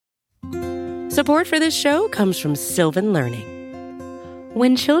Support for this show comes from Sylvan Learning.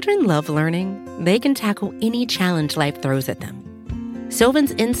 When children love learning, they can tackle any challenge life throws at them.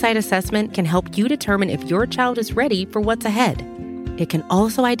 Sylvan's Insight Assessment can help you determine if your child is ready for what's ahead. It can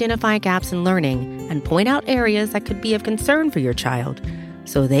also identify gaps in learning and point out areas that could be of concern for your child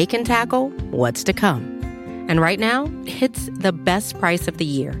so they can tackle what's to come. And right now, it's the best price of the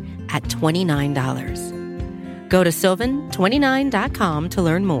year at $29. Go to sylvan29.com to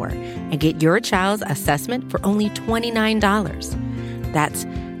learn more and get your child's assessment for only $29. That's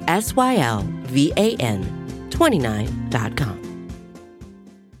SYLVAN 29.com.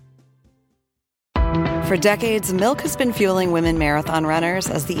 For decades, milk has been fueling women marathon runners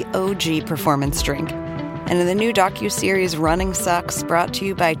as the OG performance drink. And in the new docuseries Running Sucks, brought to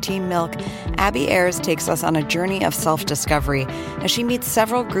you by Team Milk, Abby Ayers takes us on a journey of self-discovery as she meets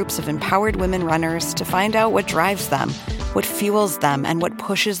several groups of empowered women runners to find out what drives them, what fuels them, and what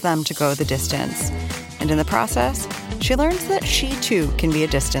pushes them to go the distance. And in the process, she learns that she too can be a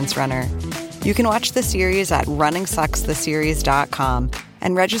distance runner. You can watch the series at runningsuckstheseries.com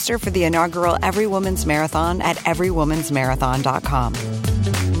and register for the inaugural Every Woman's Marathon at everywomansmarathon.com.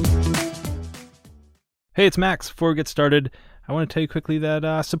 Hey, it's Max. Before we get started, I want to tell you quickly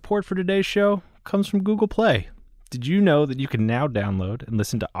that support for today's show comes from Google Play. Did you know that you can now download and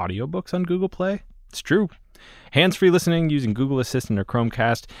listen to audiobooks on Google Play? It's true. Hands-free listening using Google Assistant or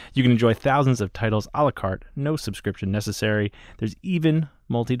Chromecast. You can enjoy thousands of titles a la carte, no subscription necessary. There's even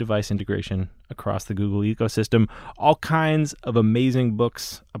multi-device integration across the Google ecosystem. All kinds of amazing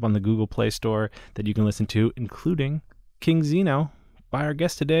books up on the Google Play Store that you can listen to, including King Zeno by our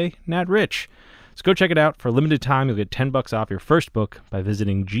guest today, Nat Rich. So go check it out. For a limited time, you'll get $10 off your first book by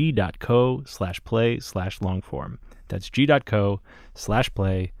visiting g.co/play/longform. That's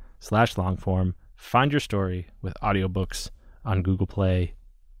g.co/play/longform. Find your story with audiobooks on Google Play.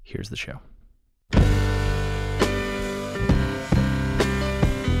 Here's the show.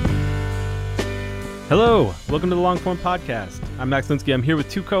 Hello, welcome to the Longform Podcast. I'm Max Linsky. I'm here with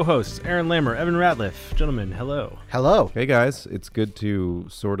two co-hosts, Aaron Lammer, Evan Ratliff. Gentlemen, hello. Hello. Hey guys, it's good to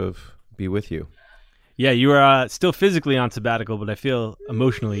sort of be with you. Yeah, you are still physically on sabbatical, but I feel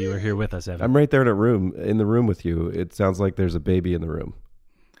emotionally you are here with us, Evan. I'm right there in the room with you. It sounds like there's a baby in the room.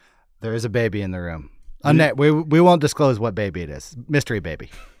 There is a baby in the room. We won't disclose what baby it is. Mystery baby.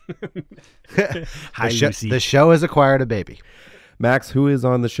 Hi, Lucy. The show has acquired a baby. Max, who is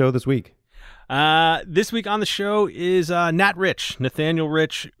on the show this week? This week on the show is Nat Rich, Nathaniel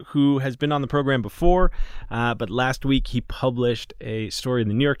Rich, who has been on the program before, but last week he published a story in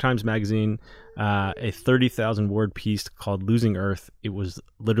the New York Times Magazine, a 30,000-word piece called Losing Earth. It was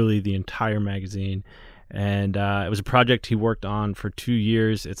literally the entire magazine, and it was a project he worked on for 2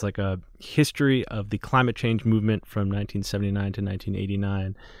 years. It's like a history of the climate change movement from 1979 to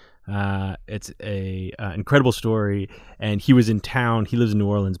 1989. It's a incredible story, and he was in town. He lives in New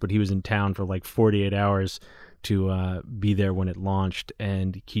Orleans, but he was in town for like 48 hours to be there when it launched,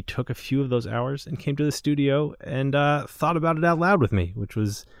 and he took a few of those hours and came to the studio and thought about it out loud with me, which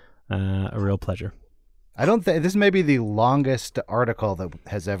was a real pleasure. I don't think this may be the longest article that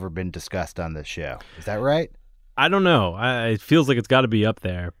has ever been discussed on this show. Is that right? I don't know. It feels like it's got to be up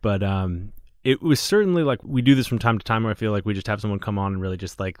there, but it was certainly like we do this from time to time where I feel like we just have someone come on and really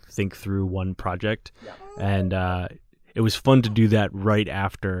just like think through one project. Yeah. And it was fun to do that right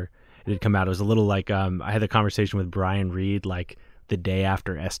after it had come out. It was a little like I had a conversation with Brian Reed like the day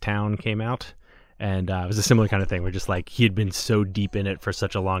after S-Town came out. And it was a similar kind of thing where just like he had been so deep in it for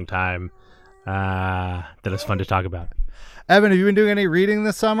such a long time that it was fun to talk about. Evan, have you been doing any reading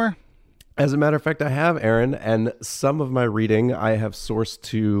this summer? As a matter of fact, I have, Aaron, and some of my reading I have sourced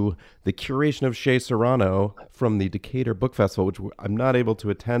to the curation of Shea Serrano from the Decatur Book Festival, which I'm not able to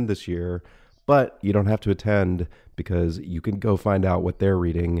attend this year, but you don't have to attend because you can go find out what they're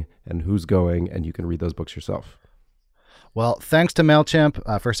reading and who's going, and you can read those books yourself. Well, thanks to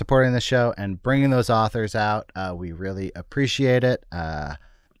MailChimp for supporting the show and bringing those authors out. We really appreciate it.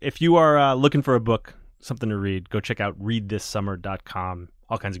 If you are looking for a book, something to read, go check out readthissummer.com.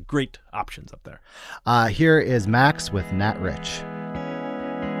 All kinds of great options up there. Here is Max with Nat Rich.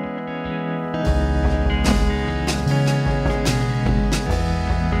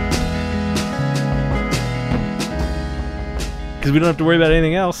 Because we don't have to worry about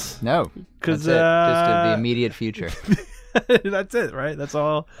anything else. No, because just the immediate future. That's it, right? That's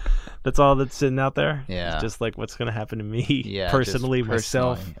all that's sitting out there. Yeah, it's just like what's going to happen to me personally,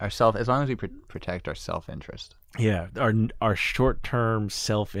 myself, ourself. As long as we protect our self-interest. Yeah, our short-term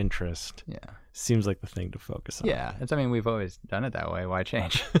self-interest. Yeah, seems like the thing to focus on. Yeah, we've always done it that way. Why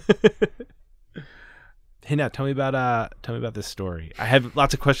change? Hey, Nat, tell me about this story. I have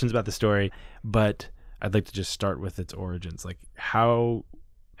lots of questions about the story, but I'd like to just start with its origins. Like, how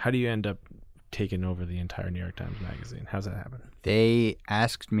do you end up taking over the entire New York Times Magazine? How's that happen? They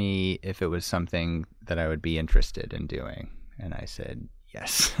asked me if it was something that I would be interested in doing, and I said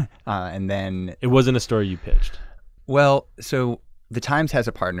yes. And then It wasn't a story you pitched. Well, so the Times has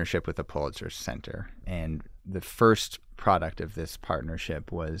a partnership with the Pulitzer Center, and the first product of this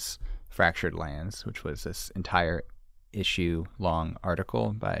partnership was Fractured Lands, which was this entire issue-long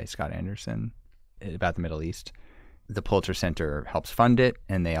article by Scott Anderson about the Middle East. The Pulitzer Center helps fund it,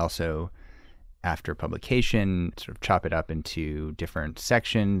 and they also, after publication, sort of chop it up into different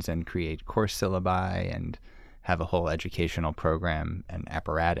sections and create course syllabi and have a whole educational program and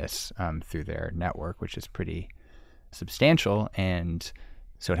apparatus through their network, which is pretty substantial, and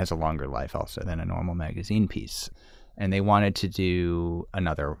so it has a longer life also than a normal magazine piece. And they wanted to do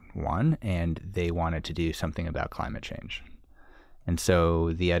another one, and they wanted to do something about climate change. And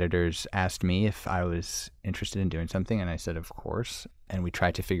so the editors asked me if I was interested in doing something, and I said, of course. And we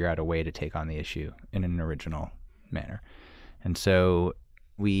tried to figure out a way to take on the issue in an original manner. And so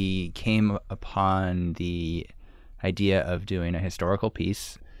we came upon the idea of doing a historical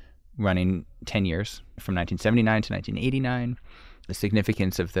piece running 10 years, from 1979 to 1989. The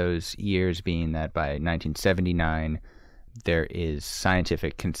significance of those years being that by 1979, there is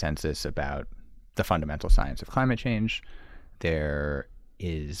scientific consensus about the fundamental science of climate change. There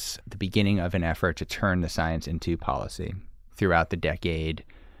is the beginning of an effort to turn the science into policy. Throughout the decade,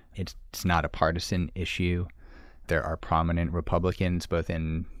 it's not a partisan issue. There are prominent Republicans, both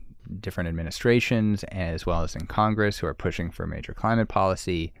in different administrations as well as in Congress, who are pushing for major climate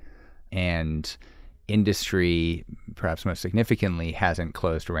policy. And industry, perhaps most significantly, hasn't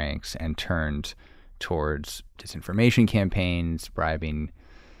closed ranks and turned towards disinformation campaigns, bribing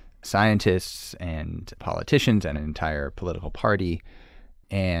scientists and politicians and an entire political party,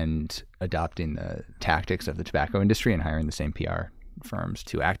 and adopting the tactics of the tobacco industry and hiring the same PR firms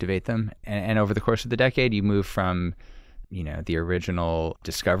to activate them. And over the course of the decade, you move from, the original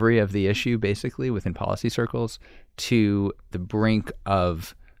discovery of the issue, basically, within policy circles, to the brink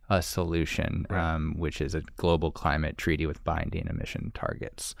of a solution, right, which is a global climate treaty with binding emission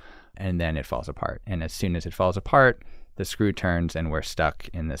targets. And then it falls apart. And as soon as it falls apart, the screw turns and we're stuck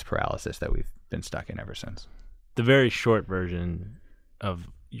in this paralysis that we've been stuck in ever since. The very short version of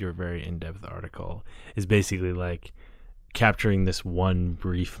your very in-depth article is basically like capturing this one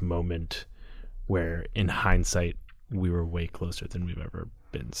brief moment where, in hindsight, we were way closer than we've ever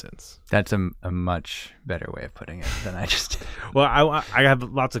been since. That's a much better way of putting it than I just did. Well, I have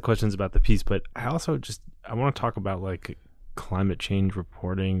lots of questions about the piece, but I also I want to talk about like climate change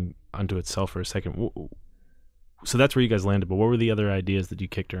reporting unto itself for a second. So that's where you guys landed, but what were the other ideas that you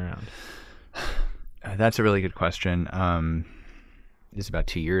kicked around? That's a really good question. It's about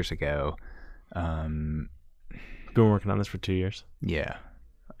 2 years ago. Been working on this for 2 years? Yeah.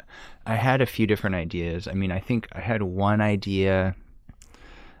 I had a few different ideas. I mean, I think I had one idea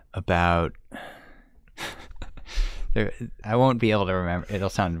about I won't be able to remember. It'll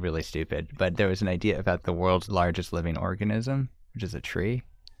sound really stupid, but there was an idea about the world's largest living organism, which is a tree,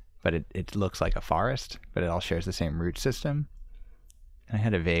 but it looks like a forest, but it all shares the same root system. And I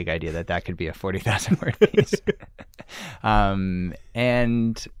had a vague idea that could be a 40,000 word piece.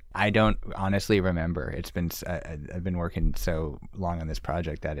 And I don't honestly remember. I've been working so long on this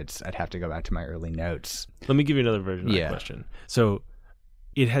project that I'd have to go back to my early notes. Let me give you another version of that question. So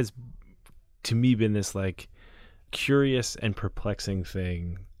it has, to me, been this like curious and perplexing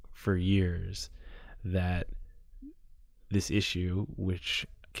thing for years that this issue, which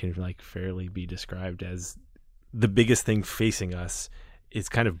can like fairly be described as the biggest thing facing us, is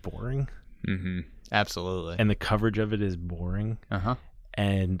kind of boring. Mm-hmm. Absolutely. And the coverage of it is boring. Uh-huh.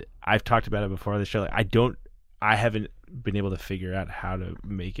 And I've talked about it before on the show. Like, I haven't been able to figure out how to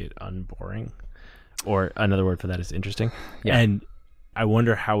make it unboring, or another word for that is interesting. Yeah. And I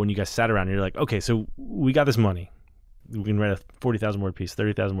wonder how, when you guys sat around and you're like, okay, so we got this money, we can write a 40,000 word piece,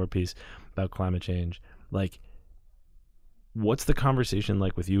 30,000 word piece about climate change. Like, what's the conversation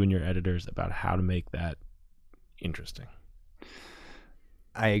like with you and your editors about how to make that interesting?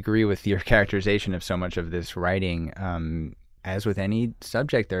 I agree with your characterization of so much of this writing. As with any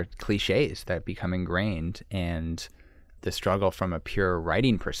subject, there are cliches that become ingrained, and the struggle from a pure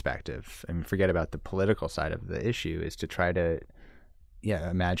writing perspective, I mean, forget about the political side of the issue, is to try to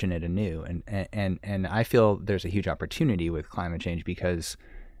imagine it anew. And I feel there's a huge opportunity with climate change because,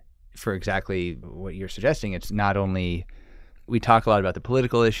 for exactly what you're suggesting, it's not only, we talk a lot about the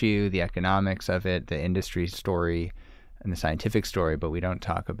political issue, the economics of it, the industry story, and the scientific story, but we don't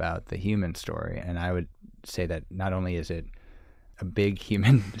talk about the human story. And I would say that not only is it a big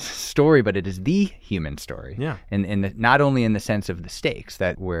human story, but it is the human story. Yeah. And not only in the sense of the stakes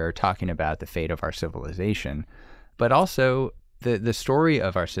that we're talking about the fate of our civilization, but also the story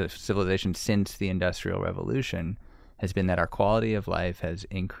of our civilization since the Industrial Revolution has been that our quality of life has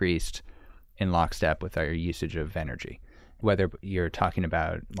increased in lockstep with our usage of energy. Whether you're talking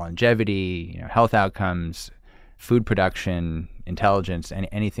about longevity, health outcomes, food production, intelligence, and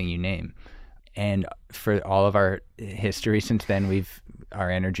anything you name. And for all of our history since then, our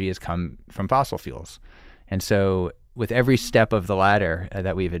energy has come from fossil fuels. And so with every step of the ladder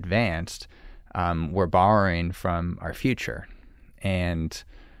that we've advanced, we're borrowing from our future. And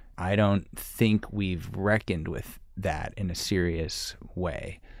I don't think we've reckoned with that in a serious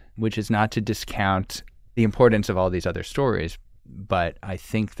way, which is not to discount the importance of all these other stories, but I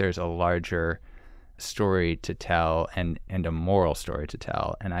think there's a larger story to tell and a moral story to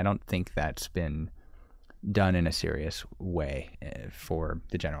tell, and I don't think that's been done in a serious way for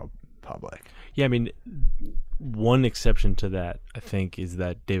the general public. Yeah, I mean, one exception to that, I think, is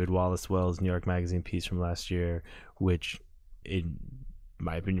that David Wallace-Wells' New York Magazine piece from last year, which, in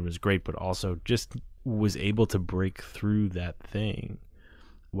my opinion, was great, but also just was able to break through that thing,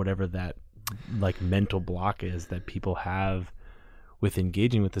 whatever that mental block is that people have with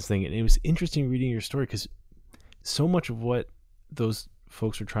engaging with this thing. And it was interesting reading your story because so much of what those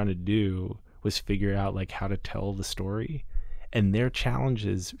folks were trying to do was figure out how to tell the story, and their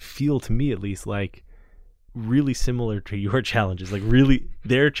challenges feel, to me at least, really similar to your challenges. Really,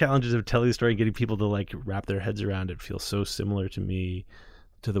 their challenges of telling the story and getting people to wrap their heads around it feel so similar to me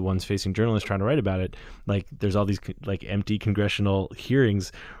to the ones facing journalists trying to write about it. There's all these empty congressional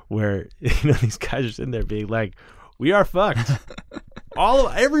hearings where these guys are sitting there being we are fucked.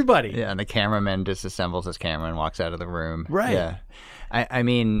 Everybody. Yeah, and the cameraman disassembles his camera and walks out of the room. Right. Yeah. I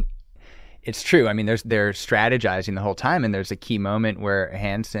mean, it's true. I mean, they're strategizing the whole time, and there's a key moment where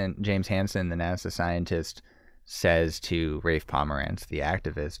James Hansen, the NASA scientist, says to Rafe Pomerantz, the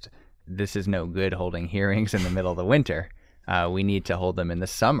activist, "This is no good holding hearings in the middle of the winter. We need to hold them in the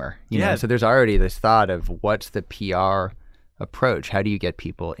summer." You know? So there's already this thought of what's the PR approach? How do you get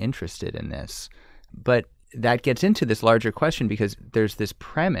people interested in this? But that gets into this larger question because there's this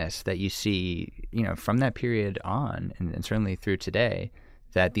premise that you see, from that period on, and certainly through today,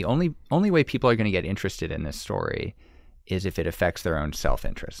 that the only way people are going to get interested in this story is if it affects their own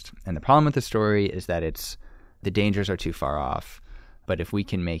self-interest. And the problem with the story is that the dangers are too far off. But if we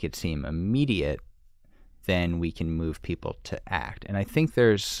can make it seem immediate, then we can move people to act. And I think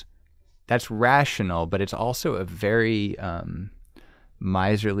that's rational, but it's also a very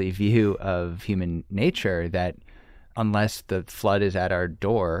miserly view of human nature that unless the flood is at our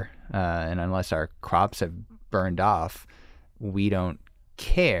door and unless our crops have burned off, we don't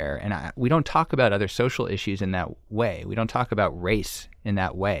care. And we don't talk about other social issues in that way. We don't talk about race in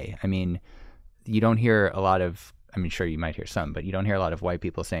that way. I mean, you don't hear a lot of, sure you might hear some, but you don't hear a lot of white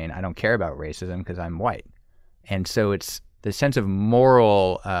people saying, I don't care about racism because I'm white. And so it's the sense of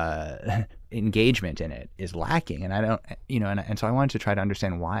moral engagement in it is lacking. And I don't, and so I wanted to try to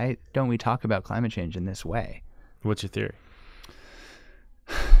understand, why don't we talk about climate change in this way? What's your theory?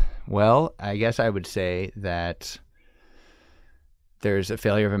 Well, I guess I would say that there's a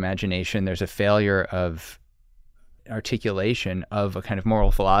failure of imagination. There's a failure of articulation of a kind of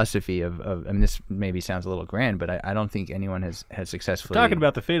moral philosophy of this maybe sounds a little grand, but I don't think anyone has successfully... We're talking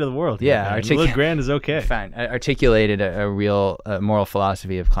about the fate of the world. Yeah. A little grand is okay. Fine. Articulated a real moral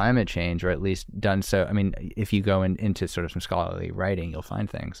philosophy of climate change, or at least done so. If you go into sort of some scholarly writing, you'll find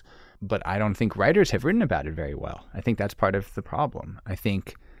things. But I don't think writers have written about it very well. I think that's part of the problem. I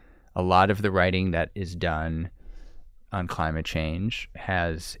think a lot of the writing that is done on climate change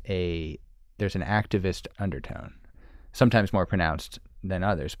there's an activist undertone, sometimes more pronounced than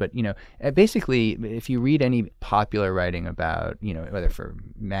others. But, basically, if you read any popular writing about, whether for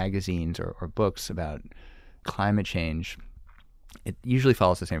magazines or books about climate change, it usually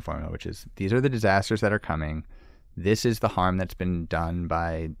follows the same formula, which is these are the disasters that are coming. This is the harm that's been done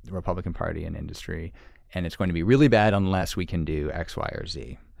by the Republican Party and industry, and it's going to be really bad unless we can do X, Y, or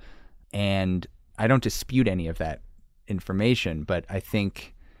Z. And I don't dispute any of that information, but I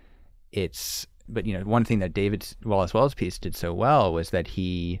think one thing that David Wallace-Wells' piece did so well was that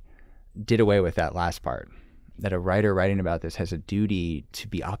he did away with that last part, that a writer writing about this has a duty to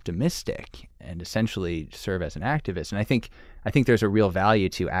be optimistic and essentially serve as an activist. And I think there's a real value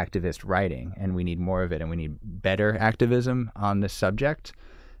to activist writing, and we need more of it, and we need better activism on this subject.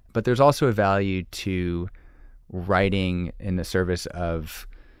 But there's also a value to writing in the service of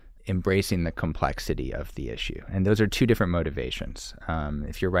embracing the complexity of the issue. And those are two different motivations.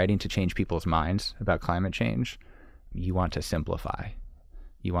 If you're writing to change people's minds about climate change, you want to simplify.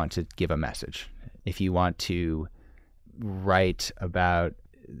 You want to give a message. If you want to write about,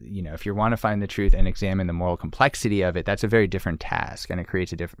 if you want to find the truth and examine the moral complexity of it, that's a very different task, and it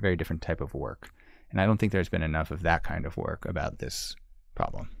creates a very different type of work. And I don't think there's been enough of that kind of work about this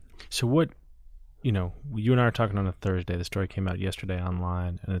problem. So what, you and I are talking on a Thursday. The story came out yesterday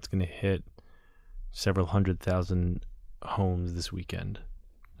online, and it's going to hit several 100,000 homes this weekend.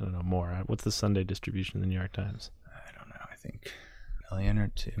 I don't know, more. What's the Sunday distribution in the New York Times? I don't know. I think $1 million or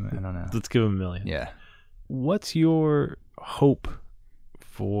 $2 million. I don't know. Let's give them $1 million. Yeah. What's your hope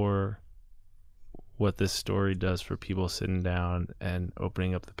for what this story does for people sitting down and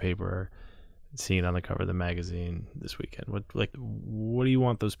opening up the paper, seeing it on the cover of the magazine this weekend? What do you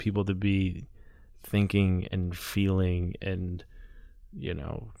want those people to be thinking and feeling and,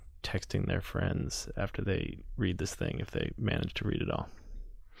 texting their friends after they read this thing, if they manage to read it all?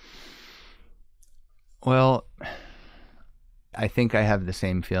 Well, I think I have the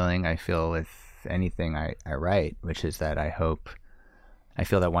same feeling I feel with anything I write, which is that I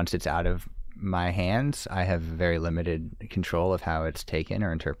feel that once it's out of my hands, I have very limited control of how it's taken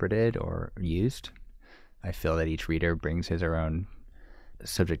or interpreted or used. I feel that each reader brings his or her own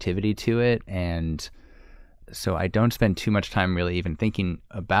subjectivity to it, and so I don't spend too much time really even thinking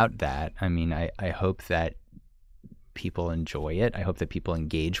about that. I mean, I hope that people enjoy it. I hope that people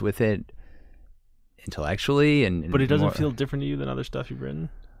engage with it intellectually. But it doesn't feel different to you than other stuff you've written?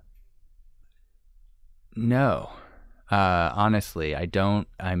 No. Honestly,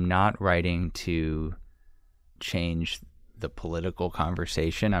 I'm not writing to change the political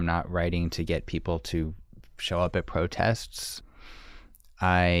conversation. I'm not writing to get people to show up at protests.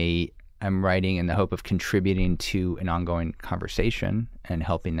 I'm writing in the hope of contributing to an ongoing conversation and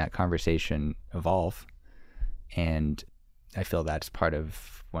helping that conversation evolve. And I feel that's part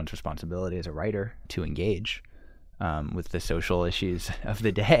of one's responsibility as a writer, to engage with the social issues of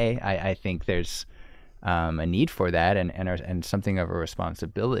the day. I think there's a need for that and something of a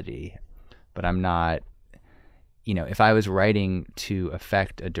responsibility. But I'm not, if I was writing to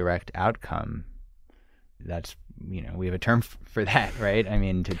affect a direct outcome, that's, we have a term for that, right? I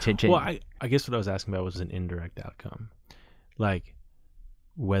mean, Well, I guess what I was asking about was an indirect outcome. Like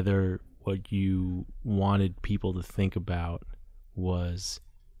whether what you wanted people to think about was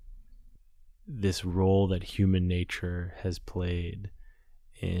this role that human nature has played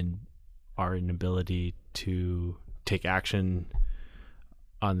in our inability to take action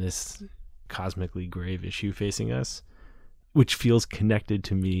on this cosmically grave issue facing us, which feels connected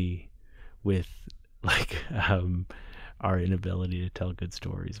to me with our inability to tell good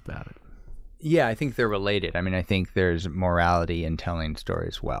stories about it. Yeah, I think they're related. I mean, I think there's morality in telling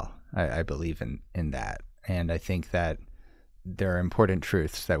stories well. I believe in that. And I think that there are important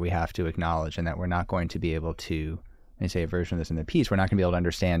truths that we have to acknowledge, and that we're not going to be able to, and I say a version of this in the piece, we're not going to be able to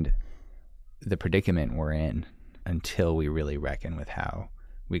understand the predicament we're in until we really reckon with how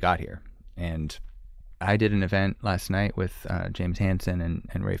we got here. And I did an event last night with James Hansen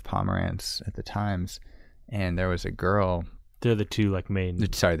and Rafe Pomerantz at the Times, and there was a girl. They're the two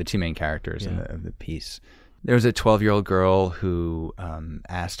the two main characters of the piece. There was a 12-year-old girl who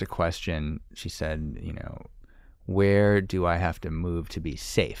asked a question. She said, where do I have to move to be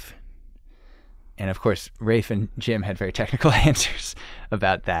safe? And of course, Rafe and Jim had very technical answers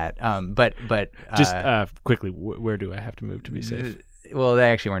about that. But just quickly, where do I have to move to be safe? Well,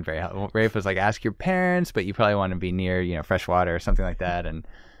 they actually weren't very helpful. Rafe was like, ask your parents, but you probably want to be near, fresh water or something like that. And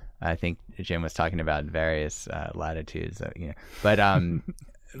I think Jim was talking about various latitudes, But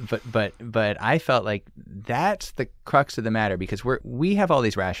I felt like that's the crux of the matter, because we have all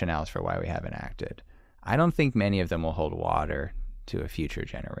these rationales for why we haven't acted. I don't think many of them will hold water to a future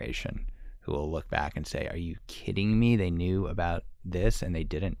generation who will look back and say, are you kidding me? They knew about this and they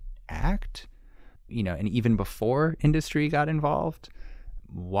didn't act? And even before industry got involved,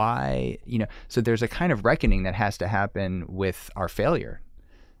 why? So there's a kind of reckoning that has to happen with our failure.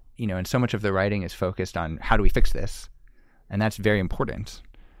 And so much of the writing is focused on how do we fix this? And that's very important.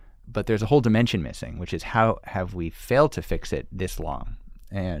 But there's a whole dimension missing, which is how have we failed to fix it this long?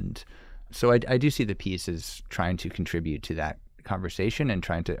 And so I do see the piece as trying to contribute to that conversation and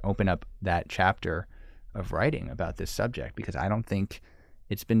trying to open up that chapter of writing about this subject, because I don't think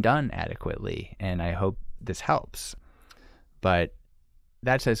it's been done adequately, and I hope this helps. But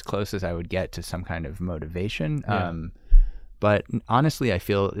that's as close as I would get to some kind of motivation. Yeah. But honestly, I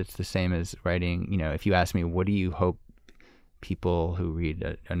feel it's the same as writing. If you ask me, what do you hope people who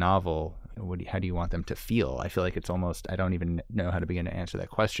read a novel How do you want them to feel? I feel like it's almost, I don't even know how to begin to answer that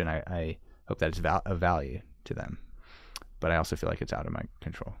question. I hope that it's of value to them, but I also feel like it's out of my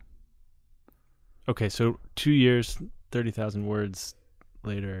control. Okay, so 2 years, 30,000 words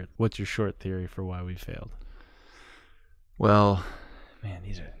later, what's your short theory for why we failed? Well, man,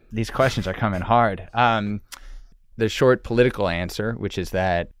 these questions are coming hard. The short political answer, which is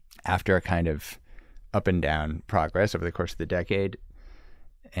that after a kind of up and down progress over the course of the decade,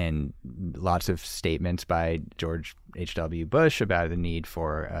 and lots of statements by George H.W. Bush about the need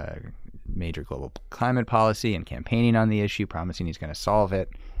for major global climate policy and campaigning on the issue, promising he's going to solve it.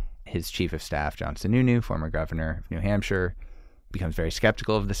 His chief of staff, John Sununu, former governor of New Hampshire, becomes very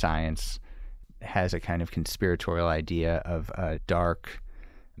skeptical of the science, has a kind of conspiratorial idea of a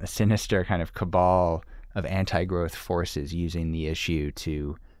sinister kind of cabal of anti-growth forces using the issue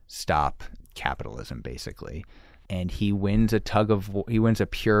to stop capitalism, basically. And he wins a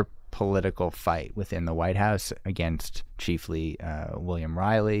pure political fight within the White House against chiefly William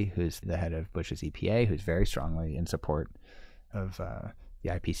Riley, who's the head of Bush's EPA, who's very strongly in support of the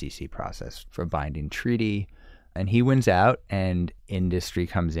IPCC process for a binding treaty. And he wins out, and industry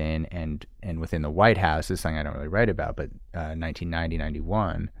comes in, and within the White House, this is something I don't really write about, but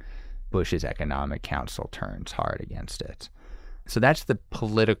 1990-91, Bush's Economic Council turns hard against it. So that's the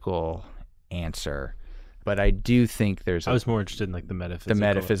political answer. But I do think I was more interested in like the metaphysical. The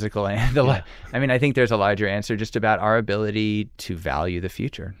metaphysical and I mean, I think there's a larger answer just about our ability to value the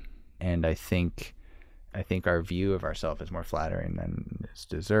future. And I think our view of ourselves is more flattering than is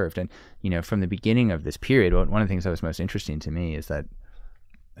deserved. And, from the beginning of this period, one of the things that was most interesting to me is that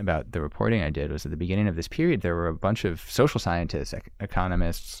about the reporting I did was at the beginning of this period, there were a bunch of social scientists,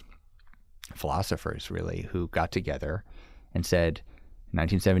 economists, philosophers really, who got together and said in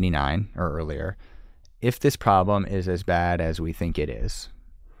 1979 or earlier, if this problem is as bad as we think it is,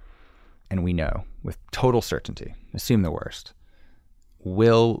 and we know with total certainty, assume the worst,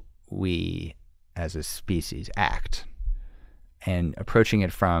 will we as a species act? And approaching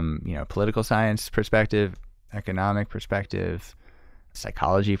it from, political science perspective, economic perspective,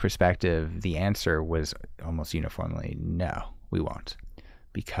 psychology perspective, the answer was almost uniformly no, we won't,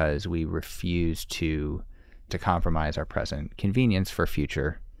 because we refuse to compromise our present convenience for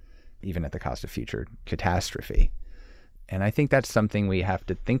future, even at the cost of future catastrophe. And I think that's something we have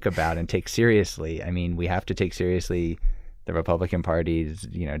to think about and take seriously. I mean, we have to take seriously the Republican Party's,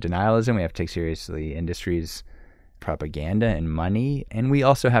 denialism. We have to take seriously industry's propaganda and money. And we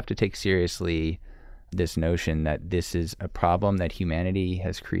also have to take seriously this notion that this is a problem that humanity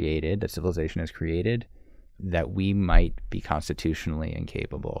has created, that civilization has created, that we might be constitutionally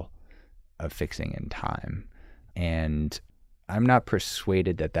incapable of fixing in time. And I'm not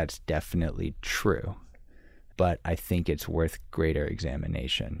persuaded that that's definitely true, but I think it's worth greater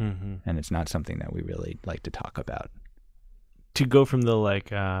examination. Mm-hmm. And it's not something that we really like to talk about. To go from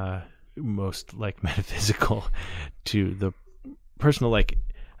the most metaphysical to the personal,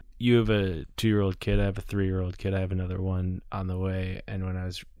 you have a 2-year-old kid, I have a 3-year-old kid, I have another one on the way. And when I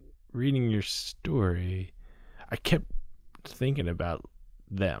was reading your story, I kept thinking about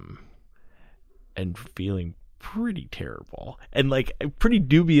them and feeling pretty terrible and pretty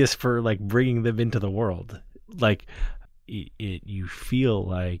dubious for bringing them into the world. You feel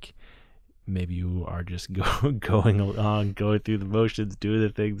like maybe you are just going along, going through the motions, doing the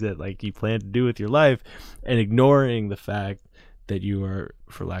things that you plan to do with your life, and ignoring the fact that you are,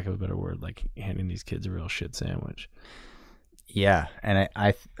 for lack of a better word, handing these kids a real shit sandwich. Yeah, and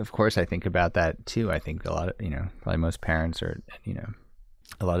I of course I think about that too. I think a lot of probably most parents or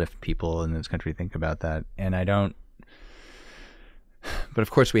a lot of people in this country think about that, and I don't. But of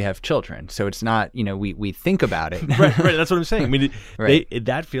course we have children, so it's not, we think about it. right. That's what I'm saying. I mean, right.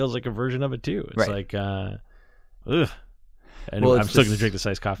 That feels like a version of it too. It's right. Ugh. And I'm still going to drink this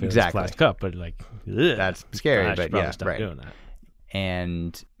iced coffee exactly. in this plastic cup, but ugh. That's scary. I but yeah, stop right. doing that.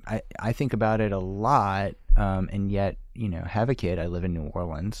 And I think about it a lot, and yet, have a kid. I live in New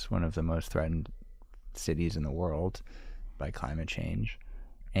Orleans, one of the most threatened cities in the world by climate change.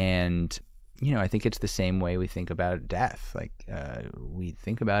 And, I think it's the same way we think about death. We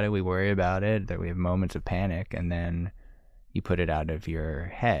think about it, we worry about it, that we have moments of panic, and then you put it out of your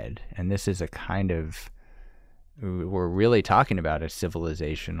head. And this is a kind of, we're really talking about a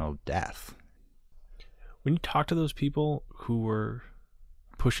civilizational death. When you talk to those people who were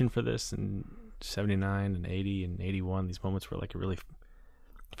pushing for this in 79 and 80 and 81, these moments where it really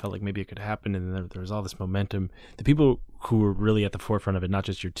felt like maybe it could happen, and then there was all this momentum. The people who were really at the forefront of it, not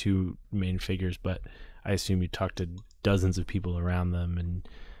just your two main figures, but I assume you talked to dozens of people around them, and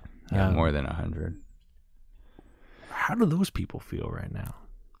more than 100. How do those people feel right now?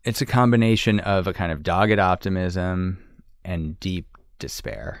 It's a combination of a kind of dogged optimism and deep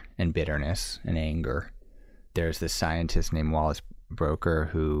despair and bitterness and anger. There's this scientist named Wallace Broecker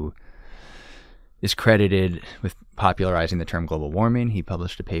who is credited with popularizing the term global warming. He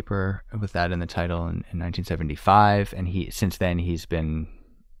published a paper with that in the title in 1975, and since then he's been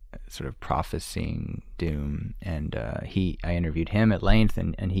sort of prophesying doom. And I interviewed him at length,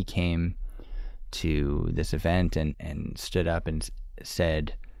 and he came to this event and stood up and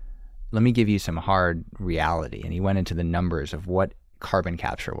said, "Let me give you some hard reality." And he went into the numbers of what carbon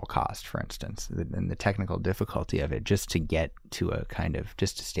capture will cost, for instance, and the technical difficulty of it just to get to a kind of,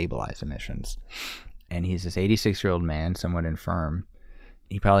 just to stabilize emissions. And he's this 86-year-old man, somewhat infirm.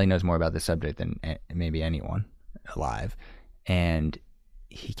 He probably knows more about this subject than maybe anyone alive. And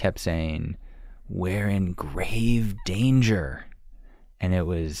he kept saying, "We're in grave danger." And it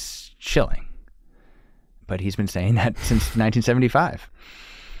was chilling. But he's been saying that since 1975.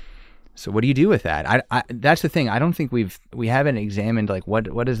 So what do you do with that? That's the thing. I don't think we haven't examined, like,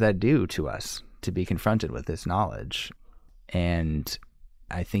 what does that do to us to be confronted with this knowledge? And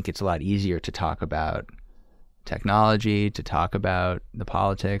I think it's a lot easier to talk about technology, to talk about the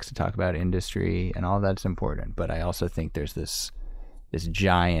politics, to talk about industry, and all that's important. But I also think there's this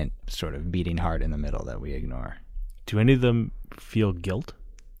giant sort of beating heart in the middle that we ignore. Do any of them feel guilt?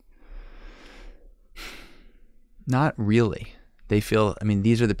 Not really. They feel, I mean,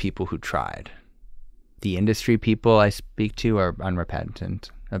 these are the people who tried. The industry people I speak to are unrepentant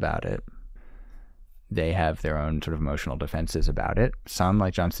about it. They have their own sort of emotional defenses about it. Some,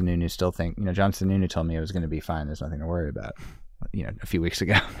 like John Sununu, still think, John Sununu told me it was going to be fine. There's nothing to worry about, a few weeks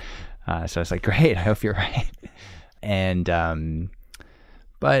ago. So I was like, great, I hope you're right. And,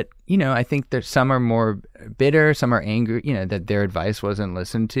 but, I think that some are more bitter, some are angry, that their advice wasn't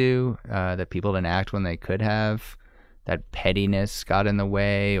listened to, that people didn't act when they could have, that pettiness got in the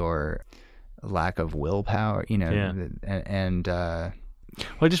way, or lack of willpower, Yeah. And Well,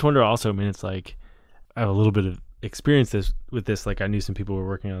 I just wonder also, it's like, I have a little bit of experience with this. Like, I knew some people who were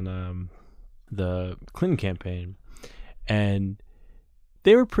working on the Clinton campaign, and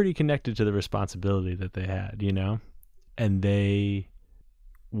they were pretty connected to the responsibility that they had, and they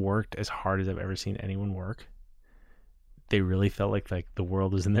worked as hard as I've ever seen anyone work. They really felt like the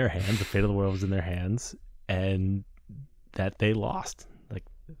world was in their hands, the fate of the world was in their hands, and that they lost, like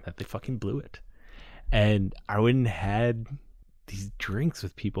that they fucking blew it. And I wouldn't had these drinks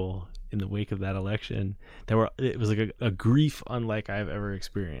with people in the wake of that election it was like a grief unlike I've ever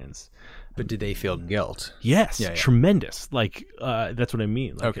experienced. But did they feel guilt? Yes, Yeah. tremendous. Like, that's what I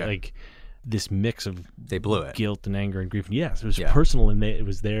mean. Like, Okay. like this mix of They blew it. guilt and anger and grief. And yes, it was Yeah. personal, and it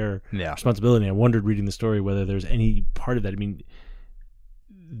was their Yeah. responsibility. And I wondered, reading the story, whether there's any part of that.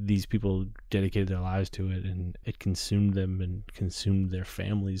 These people dedicated their lives to it, and it consumed them and consumed their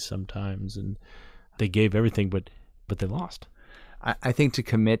families sometimes, and they gave everything, but they lost. I think to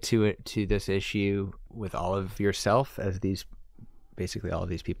commit to this issue with all of yourself, as basically all of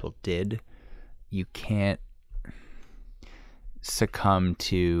these people did, you can't succumb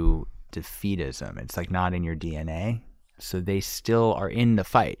to defeatism. It's like not in your DNA. So they still are in the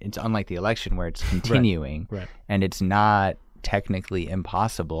fight. It's unlike the election where it's continuing, Right. and it's not technically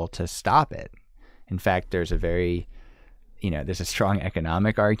impossible to stop it. In fact, there's there's a strong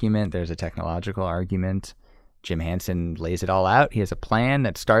economic argument. There's a technological argument. Jim Hansen lays it all out. He has a plan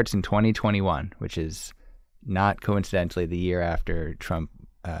that starts in 2021, which is not coincidentally the year after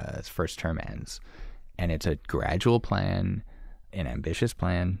Trump's first term ends. And it's a gradual plan, an ambitious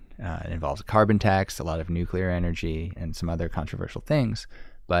plan. It involves a carbon tax, a lot of nuclear energy, and some other controversial things.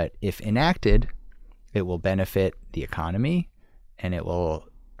 But if enacted, it will benefit the economy, and it will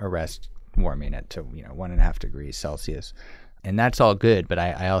arrest warming at to 1.5 degrees Celsius. And that's all good, but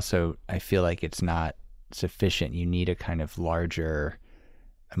I feel like it's not sufficient. You need a kind of larger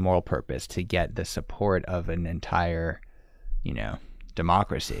moral purpose to get the support of an entire,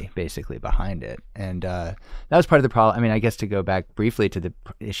 democracy basically behind it. And that was part of the problem. I guess to go back briefly to the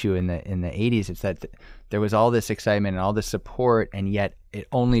issue in the 80s, it's that there was all this excitement and all this support, and yet it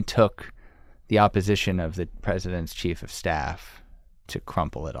only took the opposition of the president's chief of staff to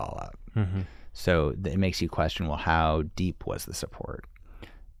crumple it all up. Mm-hmm. So it makes you question, well, how deep was the support?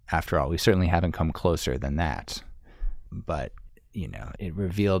 After all, we certainly haven't come closer than that. But, it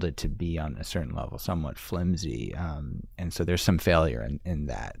revealed it to be on a certain level somewhat flimsy. And so there's some failure in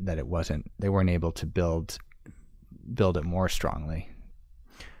that they weren't able to build it more strongly.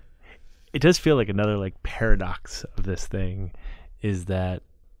 It does feel like another paradox of this thing is that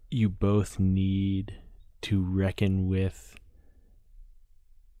you both need to reckon with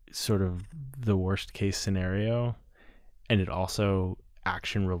sort of the worst case scenario, and it also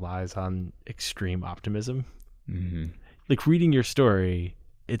action relies on extreme optimism. Mm-hmm. Like reading your story,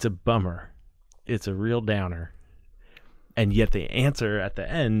 it's a bummer. It's a real downer. And yet the answer at the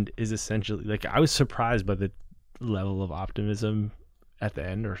end is essentially, like, I was surprised by the level of optimism at the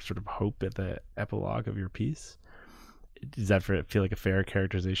end, or sort of hope at the epilogue of your piece. Does that feel like a fair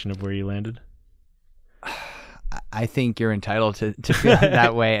characterization of where you landed? I think you're entitled to feel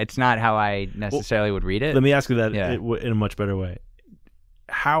that way. It's not how I necessarily would read it. Let me ask you that in a much better way.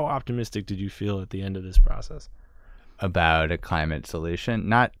 How optimistic did you feel at the end of this process? About a climate solution?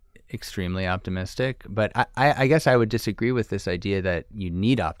 Not extremely optimistic, but I guess I would disagree with this idea that you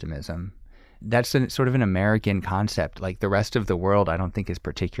need optimism. That's sort of an American concept. Like the rest of the world, I don't think is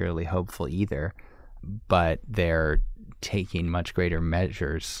particularly hopeful either, but they're taking much greater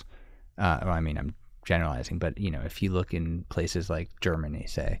measures. I'm generalizing, but if you look in places like Germany,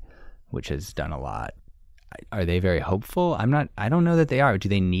 say, which has done a lot, are they very hopeful? I don't know that they are. Do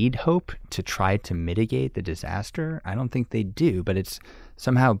they need hope to try to mitigate the disaster? I don't think they do, but it's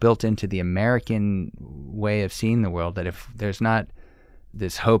somehow built into the American way of seeing the world that if there's not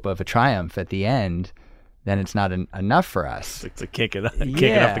this hope of a triumph at the end, then it's not enough for us. It's a kick it off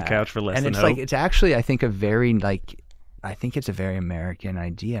the couch for less than hope. And it's actually, I think, I think it's a very American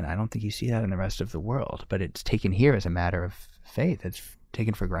idea, and I don't think you see that in the rest of the world. But it's taken here as a matter of faith. It's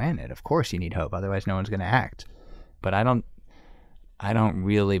taken for granted. Of course you need hope, otherwise no one's going to act. But I don't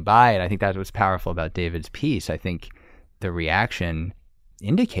really buy it. I think that's what's powerful about David's piece. I think the reaction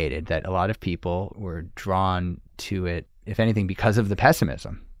indicated that a lot of people were drawn to it, if anything, because of the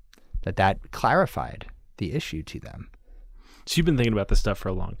pessimism, that clarified the issue to them. So you've been thinking about this stuff for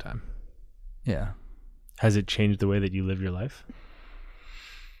a long time. Yeah. Has it changed the way that you live your life?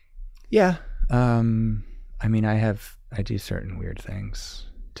 Yeah. I do certain weird things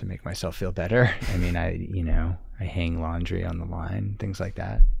to make myself feel better. I hang laundry on the line, things like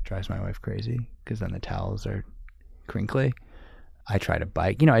that. Drives my wife crazy because then the towels are crinkly. I try to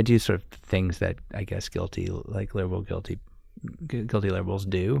bike. I do sort of things that I guess guilty liberals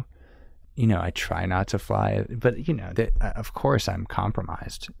do. I try not to fly, but of course I'm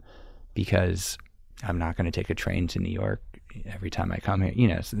compromised because I'm not going to take a train to New York every time I come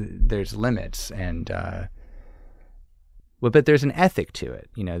here. So there's limits, and but there's an ethic to it,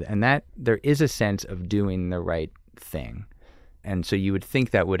 and that there is a sense of doing the right thing, and so you would think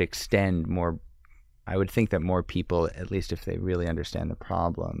that would extend more. I would think that more people, at least if they really understand the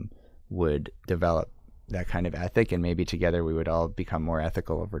problem, would develop that kind of ethic, and maybe together we would all become more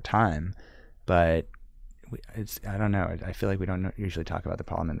ethical over time. But I don't know. I feel like we don't usually talk about the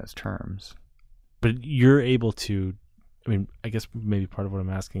problem in those terms. But you're able to, I guess maybe part of what I'm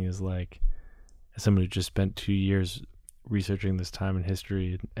asking is, like, as someone who just spent 2 years researching this time in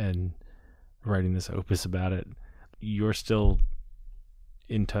history and writing this opus about it, you're still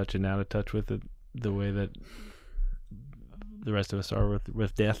in touch and out of touch with it the way that the rest of us are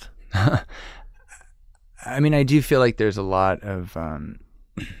with death? I do feel like there's a lot of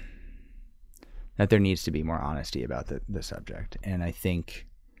that there needs to be more honesty about the subject. And I think,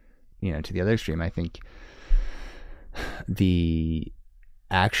 to the other extreme, I think the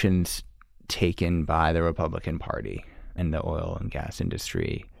actions taken by the Republican Party and the oil and gas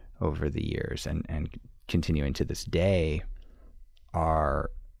industry over the years and continuing to this day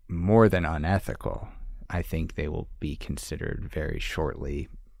are more than unethical. I think they will be considered very shortly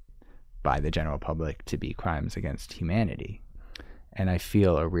by the general public to be crimes against humanity. And I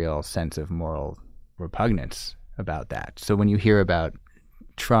feel a real sense of moral repugnance about that. So when you hear about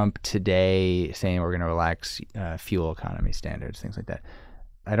Trump today saying we're going to relax fuel economy standards, things like that,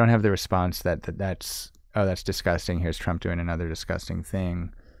 I don't have the response that's disgusting. Here's Trump doing another disgusting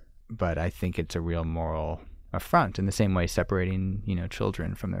thing. But I think it's a real moral affront. In the same way, separating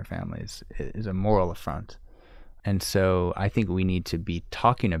children from their families is a moral affront. And so I think we need to be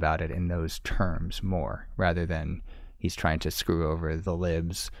talking about it in those terms more, rather than he's trying to screw over the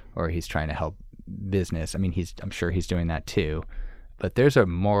libs or he's trying to help business. I'm sure he's doing that too. But there's a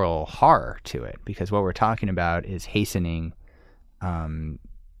moral horror to it, because what we're talking about is hastening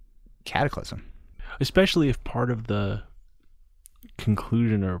cataclysm. Especially if part of the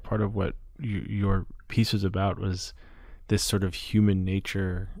conclusion or part of what your piece was about was this sort of human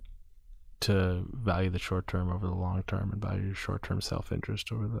nature to value the short term over the long term and value short-term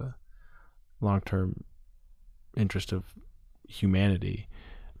self-interest over the long-term interest of humanity.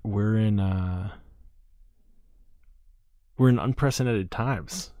 We're in unprecedented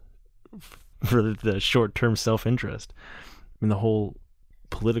times for the short-term self-interest. The whole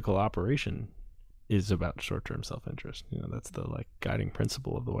political operation is about short-term self-interest. That's the guiding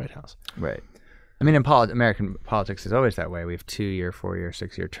principle of the White House. Right. I mean, American politics is always that way. We have 2-year, 4-year,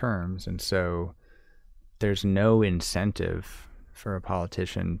 6-year terms. And so there's no incentive for a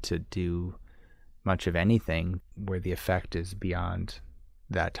politician to do much of anything where the effect is beyond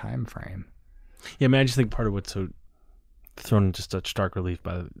that time frame. Yeah, man, I just think part of what's so thrown into such stark relief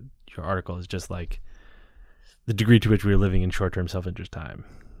by your article is just like the degree to which we're living in short-term self-interest time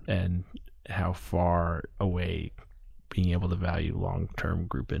and how far away being able to value long-term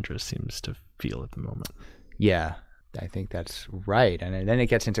group interest seems to feel at the moment. Yeah, I think that's right. And then it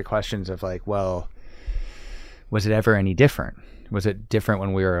gets into questions of like, well, was it ever any different? Was it different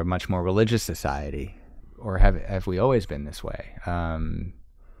when we were a much more religious society? Or have we always been this way?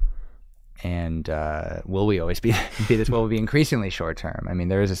 And will we always be this? Will we be increasingly short-term? I mean,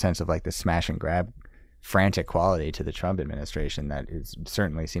 there is a sense of like the smash and grab frantic quality to the Trump administration that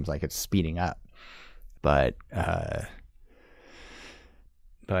certainly seems like it's speeding up. But I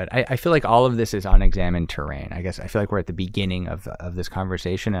feel like all of this is unexamined terrain. I guess I feel like we're at the beginning of this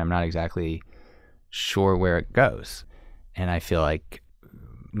conversation, and I'm not exactly sure where it goes. And I feel like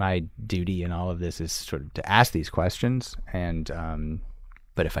my duty in all of this is sort of to ask these questions. And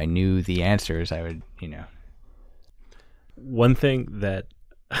but if I knew the answers, I would, One thing that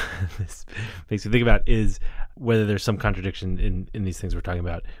this makes me think about is whether there's some contradiction in these things we're talking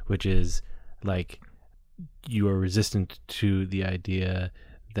about, which is like you are resistant to the idea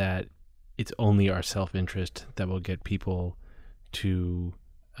that it's only our self-interest that will get people to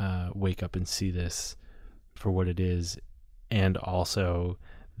wake up and see this for what it is, and also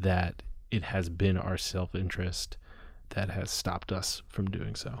that it has been our self-interest that has stopped us from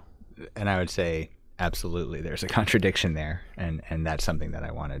doing so. And I would say absolutely there's a contradiction there, and that's something that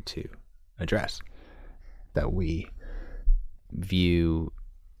I wanted to address, that we view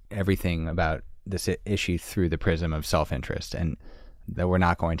everything about this issue through the prism of self-interest, and that we're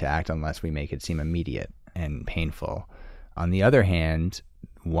not going to act unless we make it seem immediate and painful. On the other hand,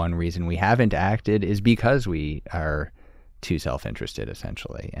 one reason we haven't acted is because we are too self-interested,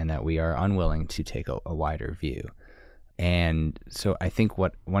 essentially, and that we are unwilling to take a wider view. And so I think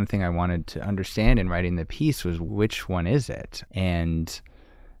one thing I wanted to understand in writing the piece was, which one is it? And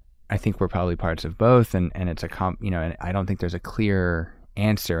I think we're probably parts of both, and it's and I don't think there's a clear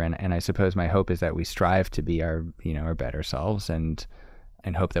answer, and I suppose my hope is that we strive to be our better selves, and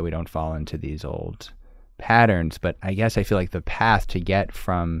hope that we don't fall into these old patterns. But I guess I feel like the path to get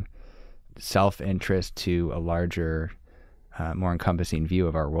from self-interest to a larger, more encompassing view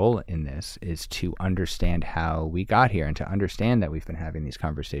of our role in this is to understand how we got here, and to understand that we've been having these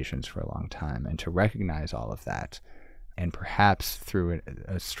conversations for a long time, and to recognize all of that. And perhaps through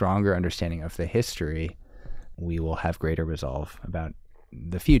a stronger understanding of the history, we will have greater resolve about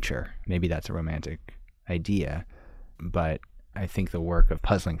the future. Maybe that's a romantic idea, but I think the work of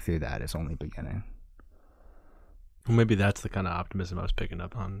puzzling through that is only beginning. Well, maybe that's the kind of optimism I was picking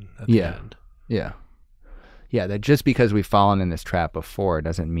up on at the end. Yeah. Yeah, that just because we've fallen in this trap before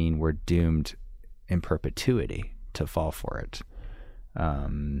doesn't mean we're doomed in perpetuity to fall for it.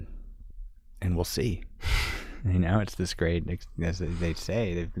 And we'll see. It's this great, as they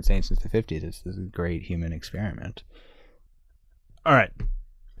say, they've been saying since the 50s, it's this great human experiment. All right.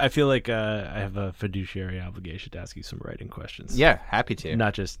 I feel like I have a fiduciary obligation to ask you some writing questions. Yeah, happy to.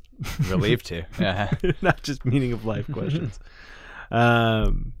 Not just relieved to. Not just meaning of life questions.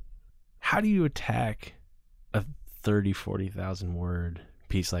 How do you attack a 40,000 word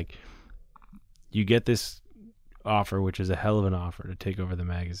piece? Like, you get this offer, which is a hell of an offer to take over the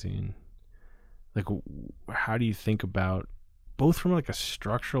magazine. Like, how do you think about, both from like a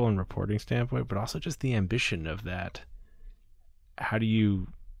structural and reporting standpoint, but also just the ambition of that? How do you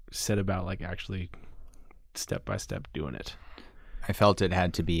set about like actually step by step doing it? I felt it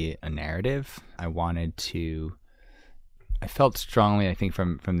had to be a narrative. I felt strongly, I think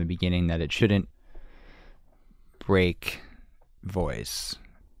from the beginning, that it shouldn't break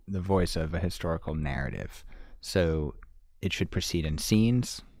the voice of a historical narrative. So it should proceed in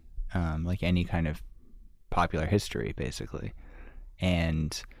scenes, like any kind of popular history, basically.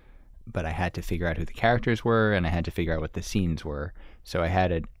 But I had to figure out who the characters were, and I had to figure out what the scenes were. So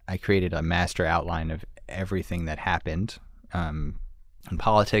I created a master outline of everything that happened in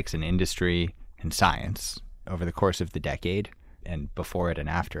politics and industry and science over the course of the decade, and before it and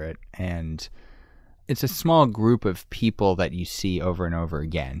after it. And it's a small group of people that you see over and over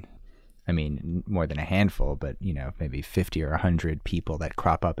again. I mean, more than a handful, but maybe 50 or 100 people that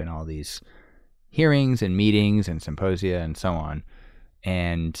crop up in all these hearings and meetings and symposia and so on.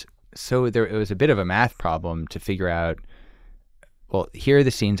 And so it was a bit of a math problem to figure out, well, here are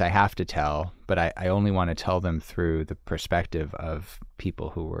the scenes I have to tell, but I only want to tell them through the perspective of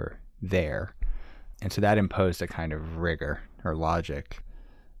people who were there. And so that imposed a kind of rigor or logic.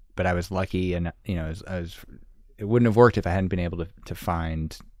 But I was lucky, and it wouldn't have worked if I hadn't been able to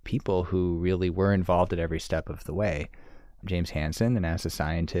find people who really were involved at every step of the way. James Hansen, the NASA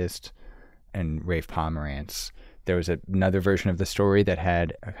scientist, and Rafe Pomerantz. There was another version of the story that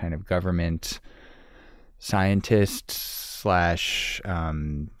had a kind of government scientist slash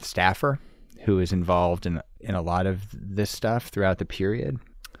staffer who was involved in a lot of this stuff throughout the period.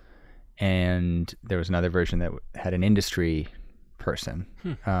 And there was another version that had an industry person.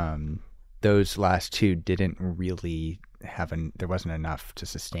 Those last two didn't really there wasn't enough to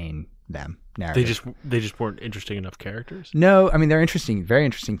sustain them. Narrative. They just weren't interesting enough characters? No, I mean, they're interesting, very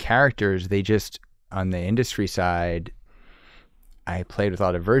interesting characters. They just, on the industry side, I played with a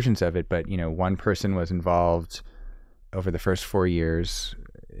lot of versions of it, but, one person was involved over the first 4 years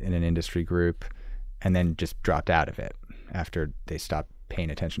in an industry group and then just dropped out of it after they stopped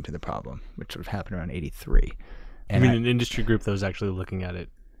paying attention to the problem, which would have happened around 1983. And an industry group that was actually looking at it?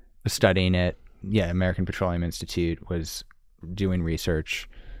 Was studying it. Yeah, American Petroleum Institute was doing research,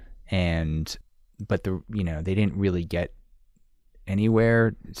 but they didn't really get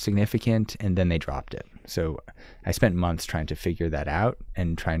anywhere significant, and then they dropped it. So I spent months trying to figure that out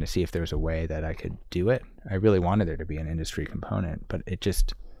and trying to see if there was a way that I could do it. I really wanted there to be an industry component, but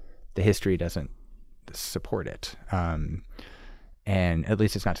the history doesn't support it. And at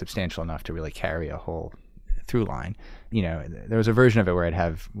least it's not substantial enough to really carry a whole through line. There was a version of it where I'd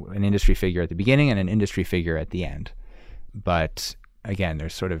have an industry figure at the beginning and an industry figure at the end. But again, there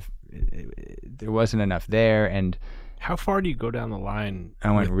wasn't enough there. And how far do you go down the line?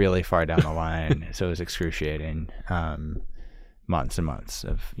 I went really far down the line. So it was excruciating. Months and months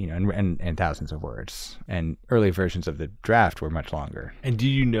of, and thousands of words. And early versions of the draft were much longer. And do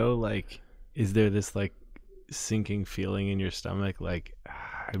you know, is there this sinking feeling in your stomach?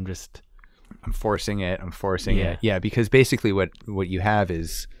 I'm forcing it. Yeah, because basically what you have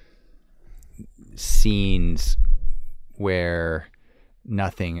is scenes where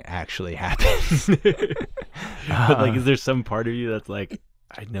nothing actually happens. But is there some part of you that's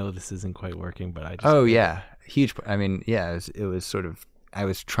I know this isn't quite working, but I just... Oh, yeah. Huge. I mean, yeah, it was sort of, I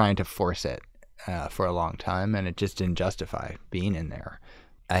was trying to force it for a long time, and it just didn't justify being in there.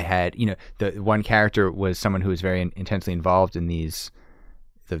 I had, the one character was someone who was very intensely involved in the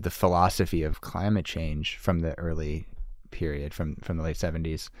philosophy of climate change from the early period, from the late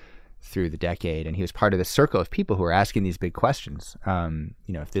 70s through the decade. And he was part of the circle of people who were asking these big questions.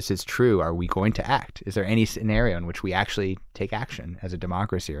 If this is true, are we going to act? Is there any scenario in which we actually take action as a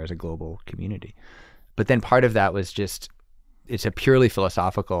democracy or as a global community? But then part of that was just, it's a purely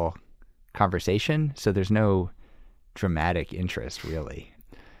philosophical conversation. So there's no dramatic interest really.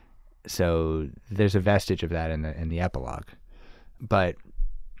 So there's a vestige of that in the epilogue. But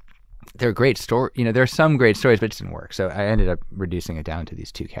they're great story. There are some great stories, but it didn't work. So I ended up reducing it down to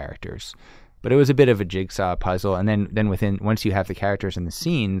these two characters. But it was a bit of a jigsaw puzzle. And then once you have the characters and the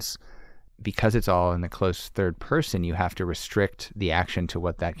scenes, because it's all in the close third person, you have to restrict the action to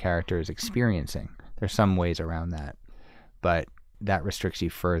what that character is experiencing. There's some ways around that, but that restricts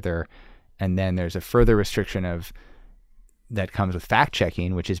you further. And then there's a further restriction that comes with fact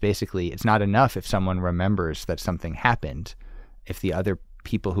checking, which is basically, it's not enough if someone remembers that something happened. If the other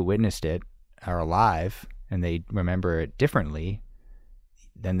people who witnessed it are alive and they remember it differently,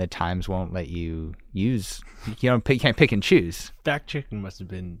 then the Times won't let you can't pick and choose. Fact checking must have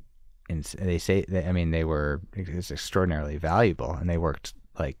been, and they say that, it's extraordinarily valuable, and they worked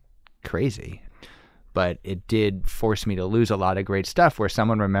like crazy. But it did force me to lose a lot of great stuff where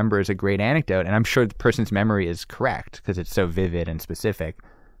someone remembers a great anecdote, and I'm sure the person's memory is correct because it's so vivid and specific.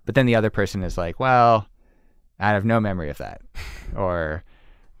 But then the other person is like, well, I have no memory of that.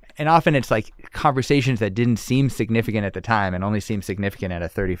 And often it's conversations that didn't seem significant at the time and only seem significant at a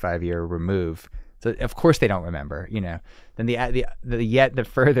 35-year remove. So of course they don't remember, Then the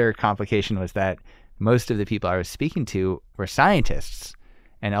further complication was that most of the people I was speaking to were scientists,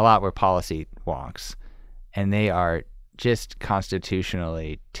 and a lot were policy wonks. And they are just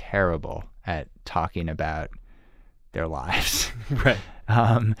constitutionally terrible at talking about their lives. Right.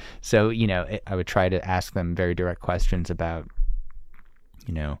 So, I would try to ask them very direct questions about,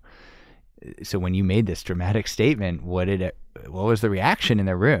 so when you made this dramatic statement, what was the reaction in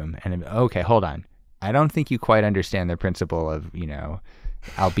the room? And okay, hold on. I don't think you quite understand the principle of,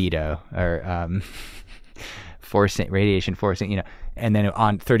 albedo or radiation forcing, and then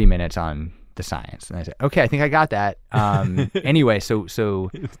on 30 minutes on the science. And I said, okay, I think I got that. Anyway, so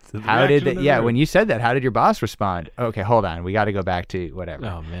how did when you said that, how did your boss respond? Okay, hold on. We got to go back to whatever.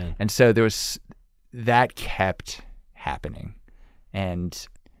 Oh man. And so that kept happening. And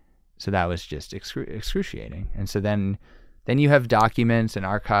So that was just excruciating. And so then you have documents and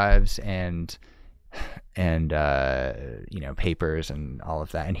archives and papers and all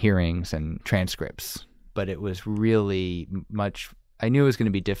of that, and hearings and transcripts. But it was really much. I knew it was going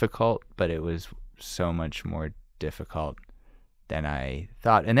to be difficult, but it was so much more difficult than I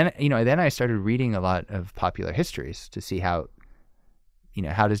thought. And then I started reading a lot of popular histories to see how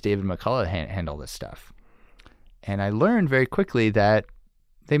does David McCullough handle this stuff. And I learned very quickly that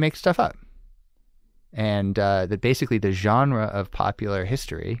they make stuff up, and that basically the genre of popular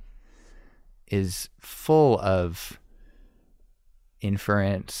history is full of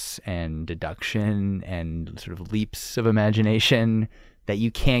inference and deduction and sort of leaps of imagination that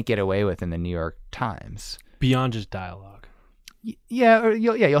you can't get away with in the New York Times. Beyond just dialogue.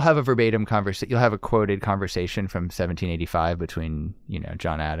 You'll have a verbatim conversation. You'll have a quoted conversation from 1785 between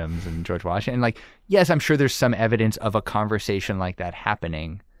John Adams and George Washington. Like, yes, I'm sure there's some evidence of a conversation like that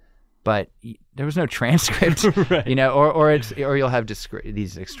happening, but there was no transcript. Right. Or you'll have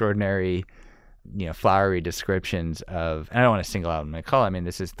these extraordinary, flowery descriptions of. And I don't want to single out McCullough. I mean,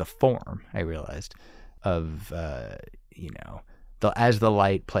 this is the form. I realized of as the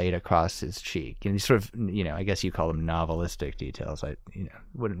light played across his cheek, and these sort of, I guess you call them novelistic details. I,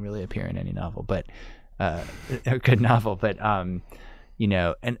 wouldn't really appear in any novel, but a good novel. But and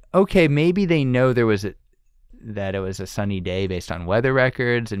okay, maybe they know that it was a sunny day based on weather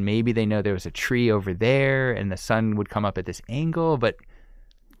records, and maybe they know there was a tree over there, and the sun would come up at this angle, but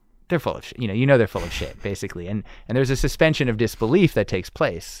they're full of shit. They're full of shit, basically, and there's a suspension of disbelief that takes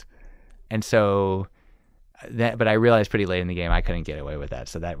place, and so. But I realized pretty late in the game I couldn't get away with that,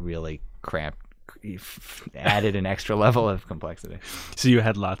 so that really added an extra level of complexity. So you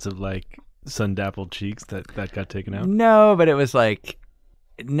had lots of sun-dappled cheeks that got taken out? No, but it was I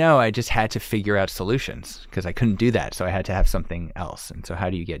just had to figure out solutions because I couldn't do that, so I had to have something else. And so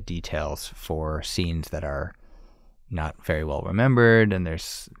how do you get details for scenes that are not very well remembered, and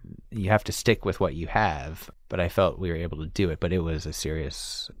you have to stick with what you have. But I felt we were able to do it, but it was a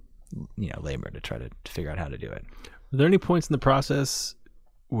serious labor to try to figure out how to do it. Were there any points in the process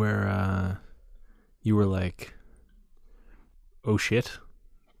where you were like, oh shit,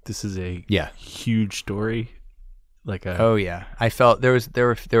 this is a huge story? Oh yeah, I felt there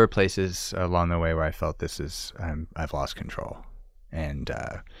were places along the way where I felt I've lost control. And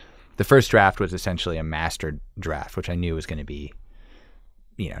the first draft was essentially a mastered draft, which I knew was going to be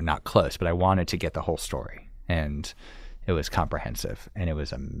not close, but I wanted to get the whole story, and it was comprehensive, and it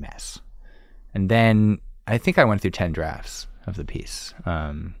was a mess. And then I think I went through 10 drafts of the piece.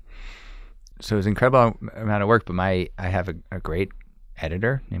 So it was an incredible amount of work, but I have a great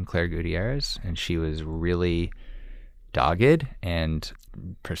editor named Claire Gutierrez, and she was really dogged and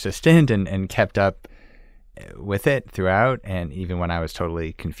persistent and kept up with it throughout, and even when I was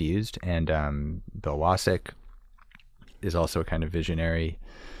totally confused. And Bill Wasik is also a kind of visionary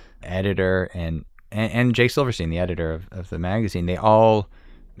editor, and Jake Silverstein, the editor of the magazine. They all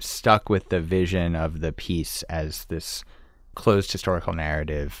stuck with the vision of the piece as this closed historical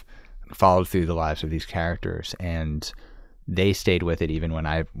narrative, followed through the lives of these characters, and they stayed with it even when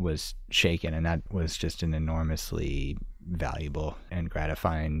I was shaken, and that was just an enormously valuable and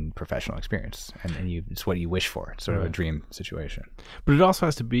gratifying professional experience. And it's what you wish for. It's sort of a dream situation. But it also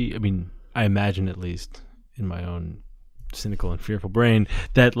has to be, I imagine, at least in my own cynical and fearful brain,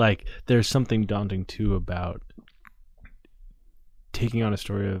 that there's something daunting too about taking on a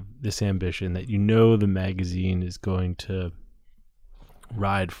story of this ambition that the magazine is going to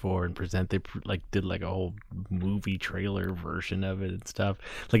ride for and present. They did a whole movie trailer version of it and stuff.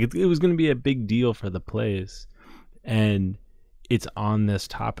 It was going to be a big deal for the place, and it's on this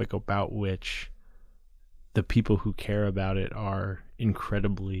topic about which the people who care about it are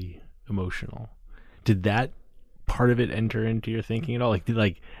incredibly emotional. Did that part of it enter into your thinking at all?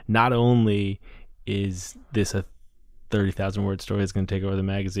 Not only is this a 30,000 word story that's going to take over the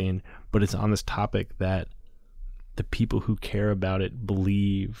magazine, but it's on this topic that the people who care about it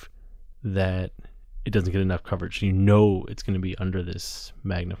believe that it doesn't get enough coverage. It's going to be under this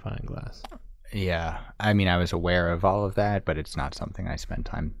magnifying glass. Yeah. I was aware of all of that, but it's not something I spent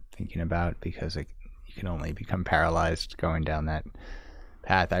time thinking about because you can only become paralyzed going down that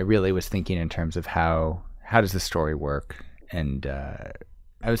path. I really was thinking in terms of how does the story work? And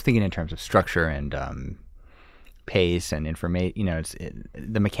I was thinking in terms of structure and pace and information.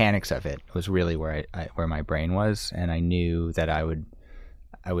 The mechanics of it was really where my brain was, and I knew that I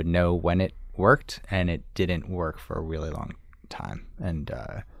would know when it worked, and it didn't work for a really long time. And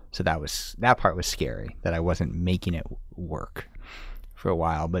so that part was scary, that I wasn't making it work for a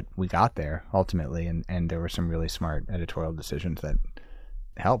while, but we got there ultimately, and there were some really smart editorial decisions that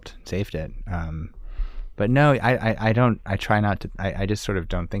helped, saved it. But no, I don't. I try not to. I just sort of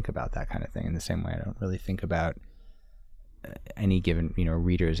don't think about that kind of thing in the same way I don't really think about any given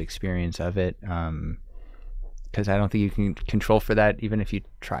reader's experience of it, because I don't think you can control for that even if you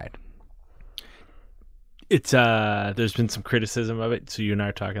tried. It's there's been some criticism of it. So you and I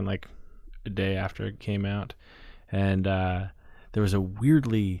are talking like a day after it came out, and there was a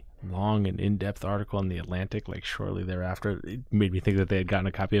weirdly long and in-depth article in The Atlantic like shortly thereafter. It made me think that they had gotten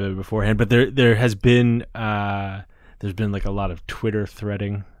a copy of it beforehand, but there has been there's been like a lot of Twitter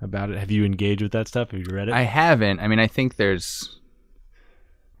threading about it. Have you engaged with that stuff? Have you read it? I haven't. I mean, I think that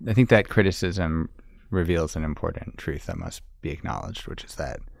criticism reveals an important truth that must be acknowledged, which is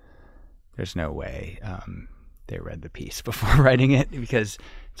that there's no way they read the piece before writing it, because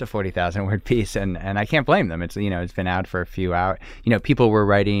it's a 40,000 word piece, and I can't blame them. It's it's been out for a few hours. People were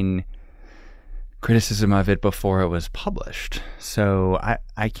writing criticism of it before it was published, so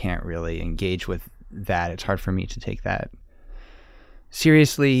I can't really engage with that. It's hard for me to take that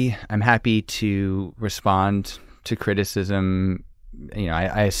seriously. I'm happy to respond to criticism.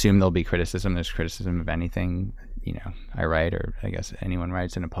 I assume there'll be criticism. There's criticism of anything I write, or I guess anyone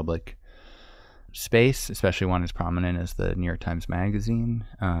writes in a public space, especially one as prominent as the New York Times Magazine.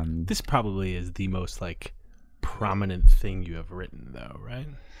 This probably is the most like prominent thing you have written, though, right?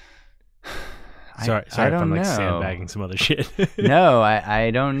 Sorry I if don't I'm like know. sandbagging some other shit. No,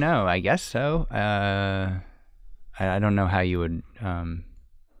 I don't know. I guess so. I don't know how you would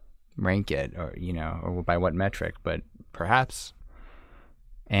rank it, or by what metric, but perhaps.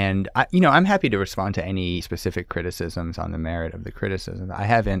 And I'm happy to respond to any specific criticisms on the merit of the criticism.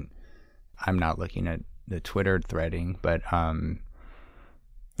 I'm not looking at the Twitter threading, but let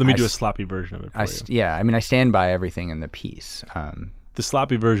me do a sloppy version of it for you. Yeah, I mean, I stand by everything in the piece. The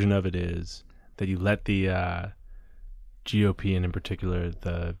sloppy version of it is that you let the GOP, and in particular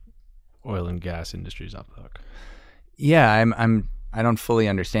the oil and gas industries, off the hook. Yeah, I don't fully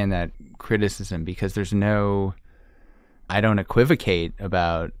understand that criticism, because I don't equivocate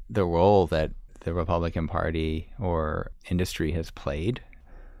about the role that the Republican Party or industry has played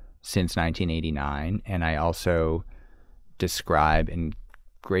since 1989, and I also describe in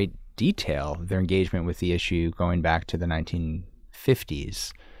great detail their engagement with the issue going back to the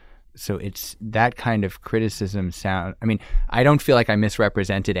 1950s. So it's that kind of criticism I don't feel like I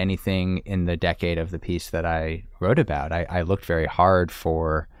misrepresented anything in the decade of the piece that I wrote about. I looked very hard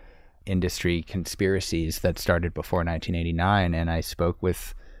for industry conspiracies that started before 1989, and I spoke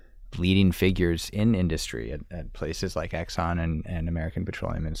with leading figures in industry at places like Exxon and American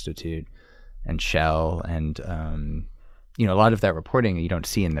Petroleum Institute and Shell, and a lot of that reporting you don't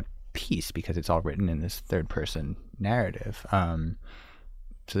see in the piece because it's all written in this third person narrative.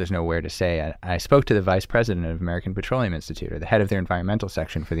 So there's nowhere to say. I spoke to the vice president of American Petroleum Institute, or the head of their environmental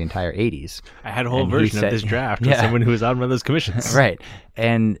section for the entire 80s. I had a whole version of this draft with someone who was on one of those commissions. Right.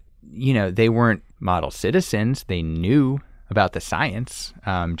 And they weren't model citizens. They knew about the science,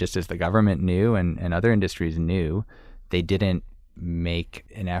 just as the government knew and other industries knew. They didn't make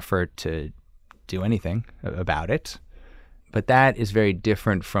an effort to do anything about it. But that is very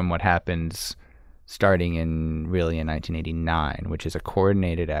different from what happens starting in 1989, which is a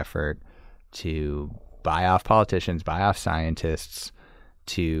coordinated effort to buy off politicians, buy off scientists,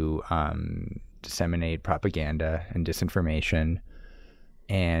 to disseminate propaganda and disinformation,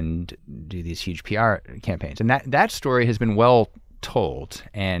 and do these huge PR campaigns. And that story has been well told,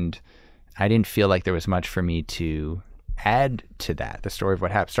 and I didn't feel like there was much for me to add to that. The story of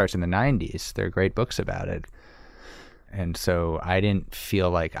what starts in the 90s. There are great books about it. And so I didn't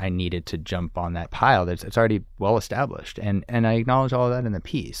feel like I needed to jump on that pile. It's already well established. And I acknowledge all of that in the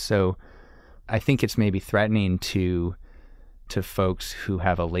piece. So I think it's maybe threatening to folks who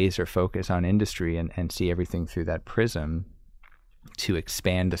have a laser focus on industry and see everything through that prism to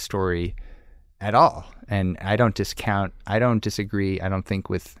expand the story at all. And I don't disagree, I don't think,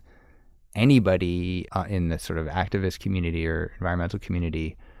 with anybody in the sort of activist community or environmental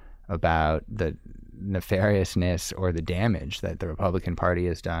community about the nefariousness or the damage that the Republican Party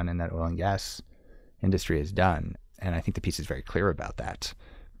has done and that oil and gas industry has done. And I think the piece is very clear about that.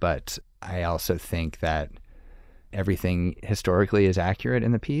 But I also think that everything historically is accurate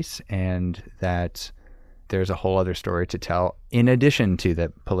in the piece, and that there's a whole other story to tell in addition to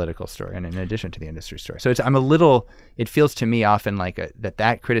the political story and in addition to the industry story. So it feels to me often like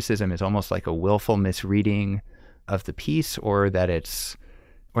that criticism is almost like a willful misreading of the piece, or that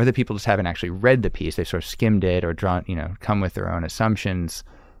people just haven't actually read the piece. They've sort of skimmed it or come with their own assumptions.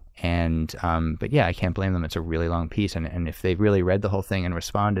 And, but yeah, I can't blame them. It's a really long piece. And if they really read the whole thing and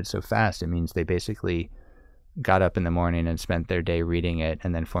responded so fast, it means they basically got up in the morning and spent their day reading it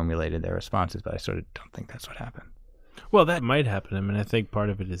and then formulated their responses. But I sort of don't think that's what happened. Well, that might happen. I mean, I think part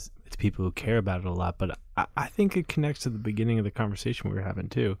of it is it's people who care about it a lot, but I think it connects to the beginning of the conversation we were having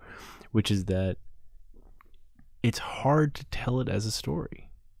too, which is that it's hard to tell it as a story.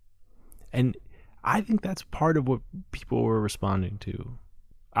 And I think that's part of what people were responding to.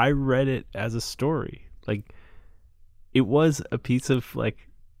 I read it as a story. Like, it was a piece of, like,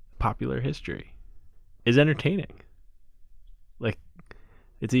 popular history. It's entertaining. Like,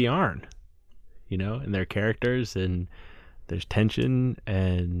 it's a yarn, you know, and there are characters and there's tension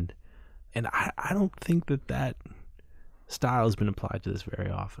and I don't think that style has been applied to this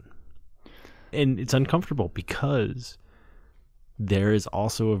very often. And it's uncomfortable because there is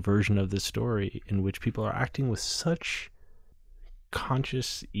also a version of this story in which people are acting with such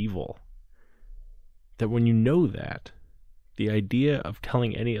conscious evil that when you know that, the idea of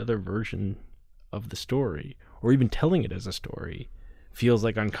telling any other version of the story, or even telling it as a story, feels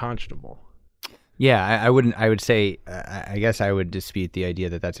like unconscionable. Yeah, I would say, I guess I would dispute the idea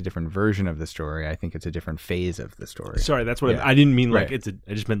that that's a different version of the story. I think it's a different phase of the story. Sorry, that's what I didn't mean. Like Right.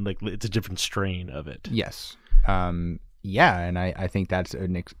 I just meant like it's a different strain of it. Yes. Yeah, and I think that's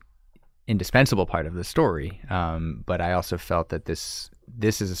an indispensable part of the story. But I also felt that this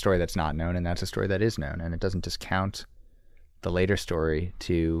is a story that's not known, and that's a story that is known, and it doesn't discount the later story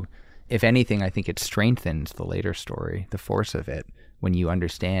to, if anything, I think it strengthens the later story, the force of it, when you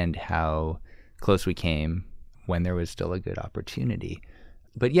understand how close we came when there was still a good opportunity.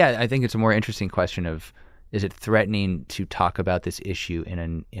 But yeah, I think it's a more interesting question of, is it threatening to talk about this issue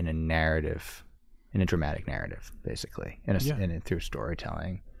in a narrative, in a dramatic narrative, basically, through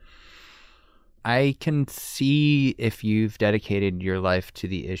storytelling. I can see if you've dedicated your life to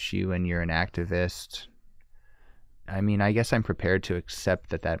the issue and you're an activist. I mean, I guess I'm prepared to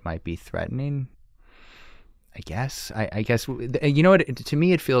accept that might be threatening. I guess, you know what, to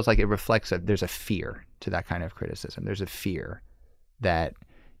me it feels like it reflects there's a fear to that kind of criticism. There's a fear that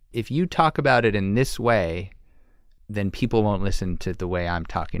if you talk about it in this way, then people won't listen to the way I'm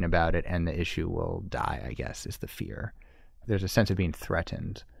talking about it and the issue will die, I guess, is the fear. There's a sense of being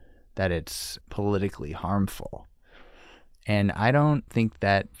threatened, that it's politically harmful. And I don't think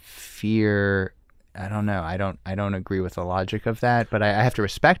that fear, I don't know. I don't agree with the logic of that, but I have to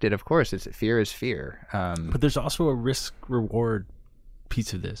respect it. Of course, fear is fear. But there's also a risk-reward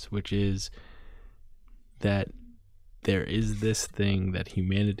piece of this, which is that there is this thing that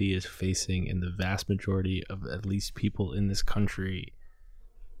humanity is facing, and the vast majority of at least people in this country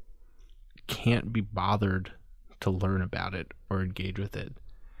can't be bothered to learn about it or engage with it.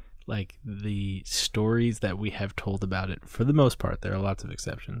 Like, the stories that we have told about it, for the most part, there are lots of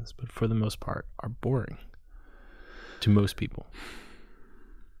exceptions, but for the most part, are boring to most people.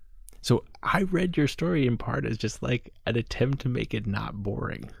 So I read your story in part as just like an attempt to make it not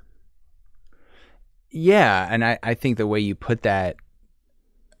boring. Yeah, and I think the way you put that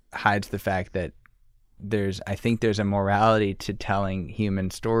hides the fact that I think there's a morality to telling human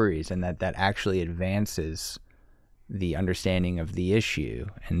stories, and that actually advances the understanding of the issue,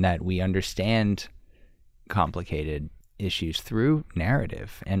 and that we understand complicated issues through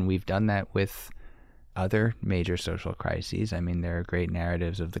narrative. And we've done that with other major social crises. I mean, there are great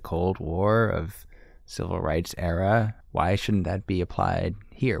narratives of the Cold War, of civil rights era. Why shouldn't that be applied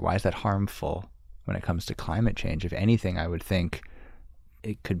here? Why is that harmful when it comes to climate change? If anything, I would think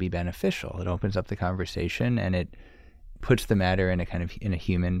it could be beneficial. It opens up the conversation, and it puts the matter in a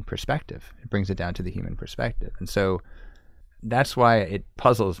human perspective. It brings it down to the human perspective. And so that's why it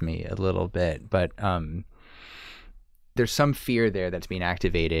puzzles me a little bit. But there's some fear there that's being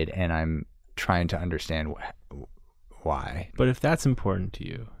activated, and I'm trying to understand why. But if that's important to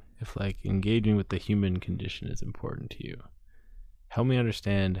you, if like engaging with the human condition is important to you, help me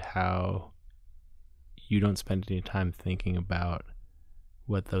understand how you don't spend any time thinking about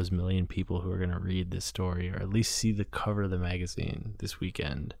what those million people who are going to read this story, or at least see the cover of the magazine this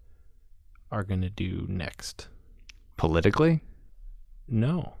weekend, are going to do next. Politically?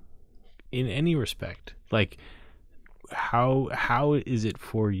 No. In any respect. Like, how is it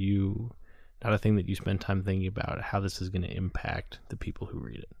for you, not a thing that you spend time thinking about, how this is going to impact the people who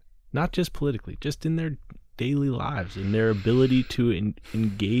read it? Not just politically, just in their daily lives, in their ability to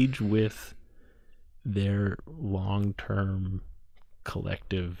engage with their long-term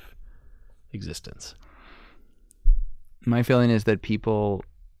collective existence. My feeling is that people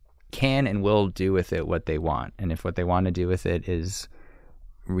can and will do with it what they want. And if what they want to do with it is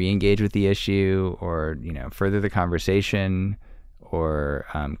re-engage with the issue, or, you know, further the conversation, or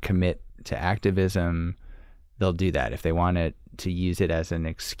commit to activism, they'll do that. If they want to use it as an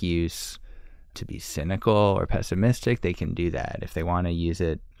excuse to be cynical or pessimistic, they can do that. If they want to use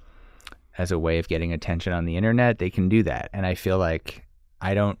it as a way of getting attention on the internet, they can do that. And I feel like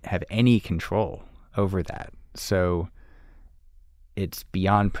I don't have any control over that. So it's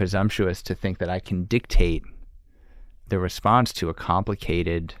beyond presumptuous to think that I can dictate the response to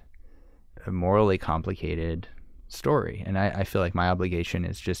a morally complicated story. And I feel like my obligation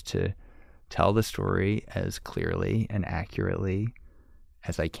is just to tell the story as clearly and accurately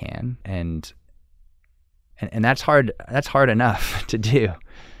as I can. And that's hard enough to do,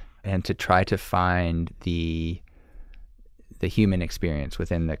 and to try to find the human experience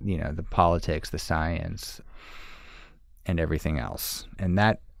within the politics, the science, and everything else. And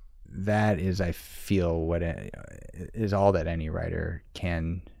that is, I feel, what is all that any writer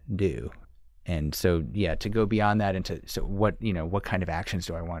can do. And so, yeah, to go beyond that into what kind of actions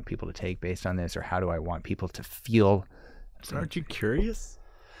do I want people to take based on this, or how do I want people to feel? Aren't you curious?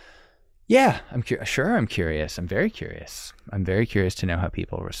 Yeah, I'm curious. I'm very curious. I'm very curious to know how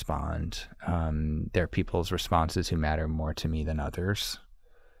people respond. There are people's responses who matter more to me than others.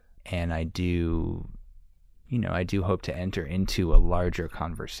 And I do hope to enter into a larger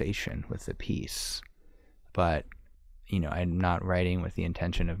conversation with the piece. But, I'm not writing with the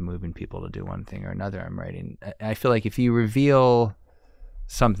intention of moving people to do one thing or another. I feel like if you reveal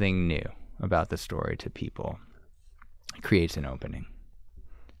something new about the story to people, it creates an opening.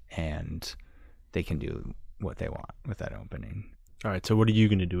 And they can do what they want with that opening. All right, so what are you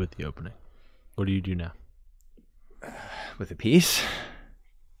going to do with the opening? What do you do now? With the piece?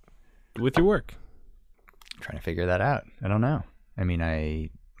 With your work? I'm trying to figure that out. I don't know. I mean,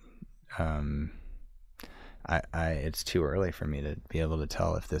 it's too early for me to be able to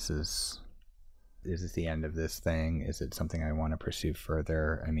tell if this is the end of this thing? Is it something I want to pursue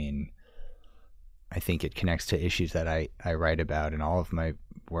further? I mean, I think it connects to issues that I write about in all of my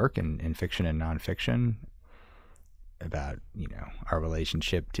work in fiction and nonfiction, about, our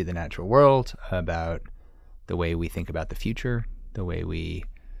relationship to the natural world, about the way we think about the future, the way we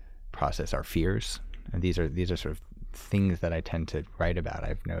process our fears. And these are sort of things that I tend to write about,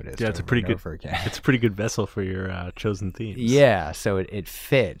 I've noticed. Yeah, it's a pretty good vessel for your chosen themes. Yeah, so it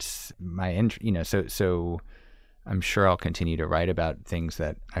fits my so I'm sure I'll continue to write about things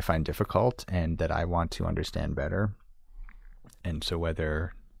that I find difficult and that I want to understand better. And so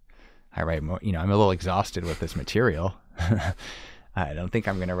whether I write more, I'm a little exhausted with this material. I don't think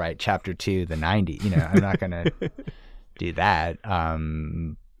I'm going to write chapter 2, the 90. I'm not going to do that.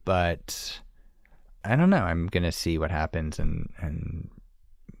 But I don't know. I'm going to see what happens,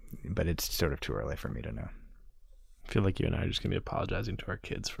 but it's sort of too early for me to know. I feel like you and I are just going to be apologizing to our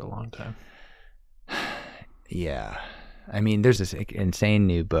kids for a long time. Yeah. I mean, there's this insane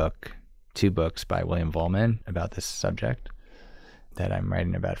new book, 2 books by William Vollmann about this subject that I'm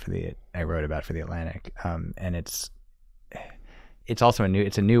writing about I wrote about for The Atlantic. And it's also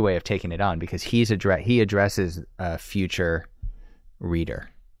it's a new way of taking it on, because he addresses a future reader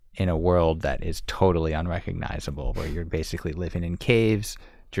in a world that is totally unrecognizable, where you're basically living in caves,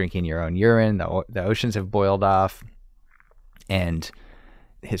 drinking your own urine, the oceans have boiled off. And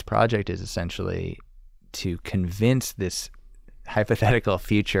his project is essentially to convince this hypothetical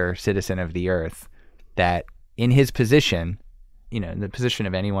future citizen of the earth that in his position, in the position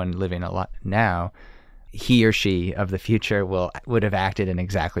of anyone living a lot now, he or she of the future would have acted in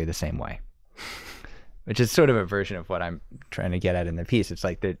exactly the same way. Which is sort of a version of what I'm trying to get at in the piece. It's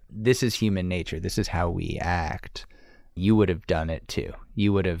like this is human nature. This is how we act. You would have done it too.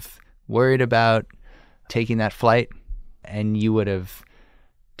 You would have worried about taking that flight, and you would have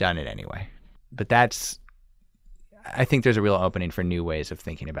done it anyway. But I think there's a real opening for new ways of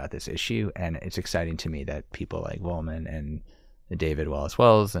thinking about this issue, and it's exciting to me that people like Woolman and David Wallace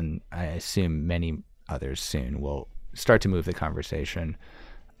Wells, and I assume many others soon, will start to move the conversation.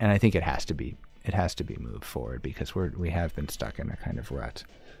 And I think it has to be moved forward, because we have been stuck in a kind of rut,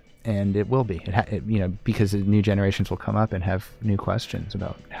 and it will be. Because the new generations will come up and have new questions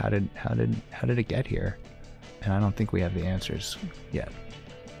about how did it get here, and I don't think we have the answers yet.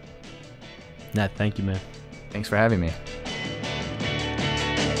 Nat, thank you, man. Thanks for having me.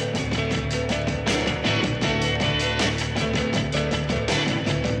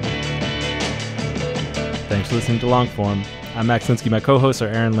 Thanks for listening to Longform. I'm Max Linsky. My co-hosts are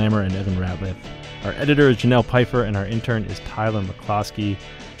Aaron Lammer and Evan Ratliff. Our editor is Janelle Pfeiffer, and our intern is Tyler McCloskey.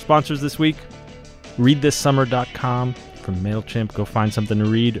 Sponsors this week, readthissummer.com from MailChimp. Go find something to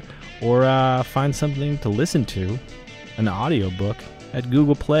read, or find something to listen to, an audiobook at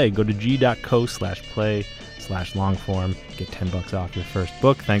Google Play. Go to g.co/play/longform. Get $10 off your first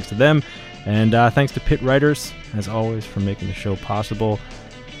book. Thanks to them. And thanks to Pitt Writers, as always, for making the show possible.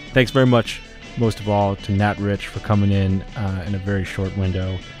 Thanks very much most of all to Nat Rich for coming in a very short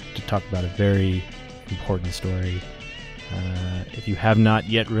window to talk about a very important story. If you have not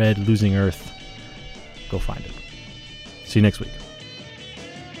yet read Losing Earth, go find it. See you next week.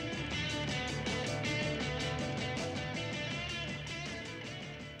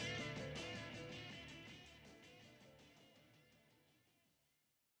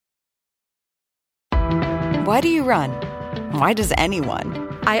 Why do you run? Why does anyone?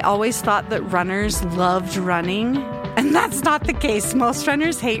 I always thought that runners loved running, and that's not the case. Most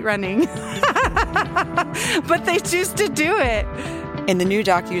runners hate running, but they choose to do it. In the new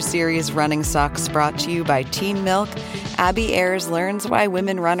docuseries Running Sucks, brought to you by Team Milk, Abby Ayers learns why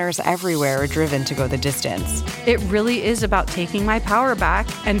women runners everywhere are driven to go the distance. It really is about taking my power back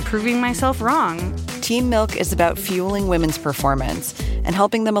and proving myself wrong. Team Milk is about fueling women's performance and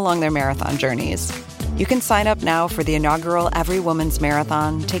helping them along their marathon journeys. You can sign up now for the inaugural Every Woman's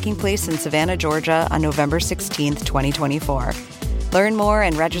Marathon taking place in Savannah, Georgia on November 16th, 2024. Learn more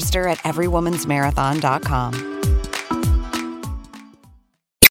and register at everywomansmarathon.com.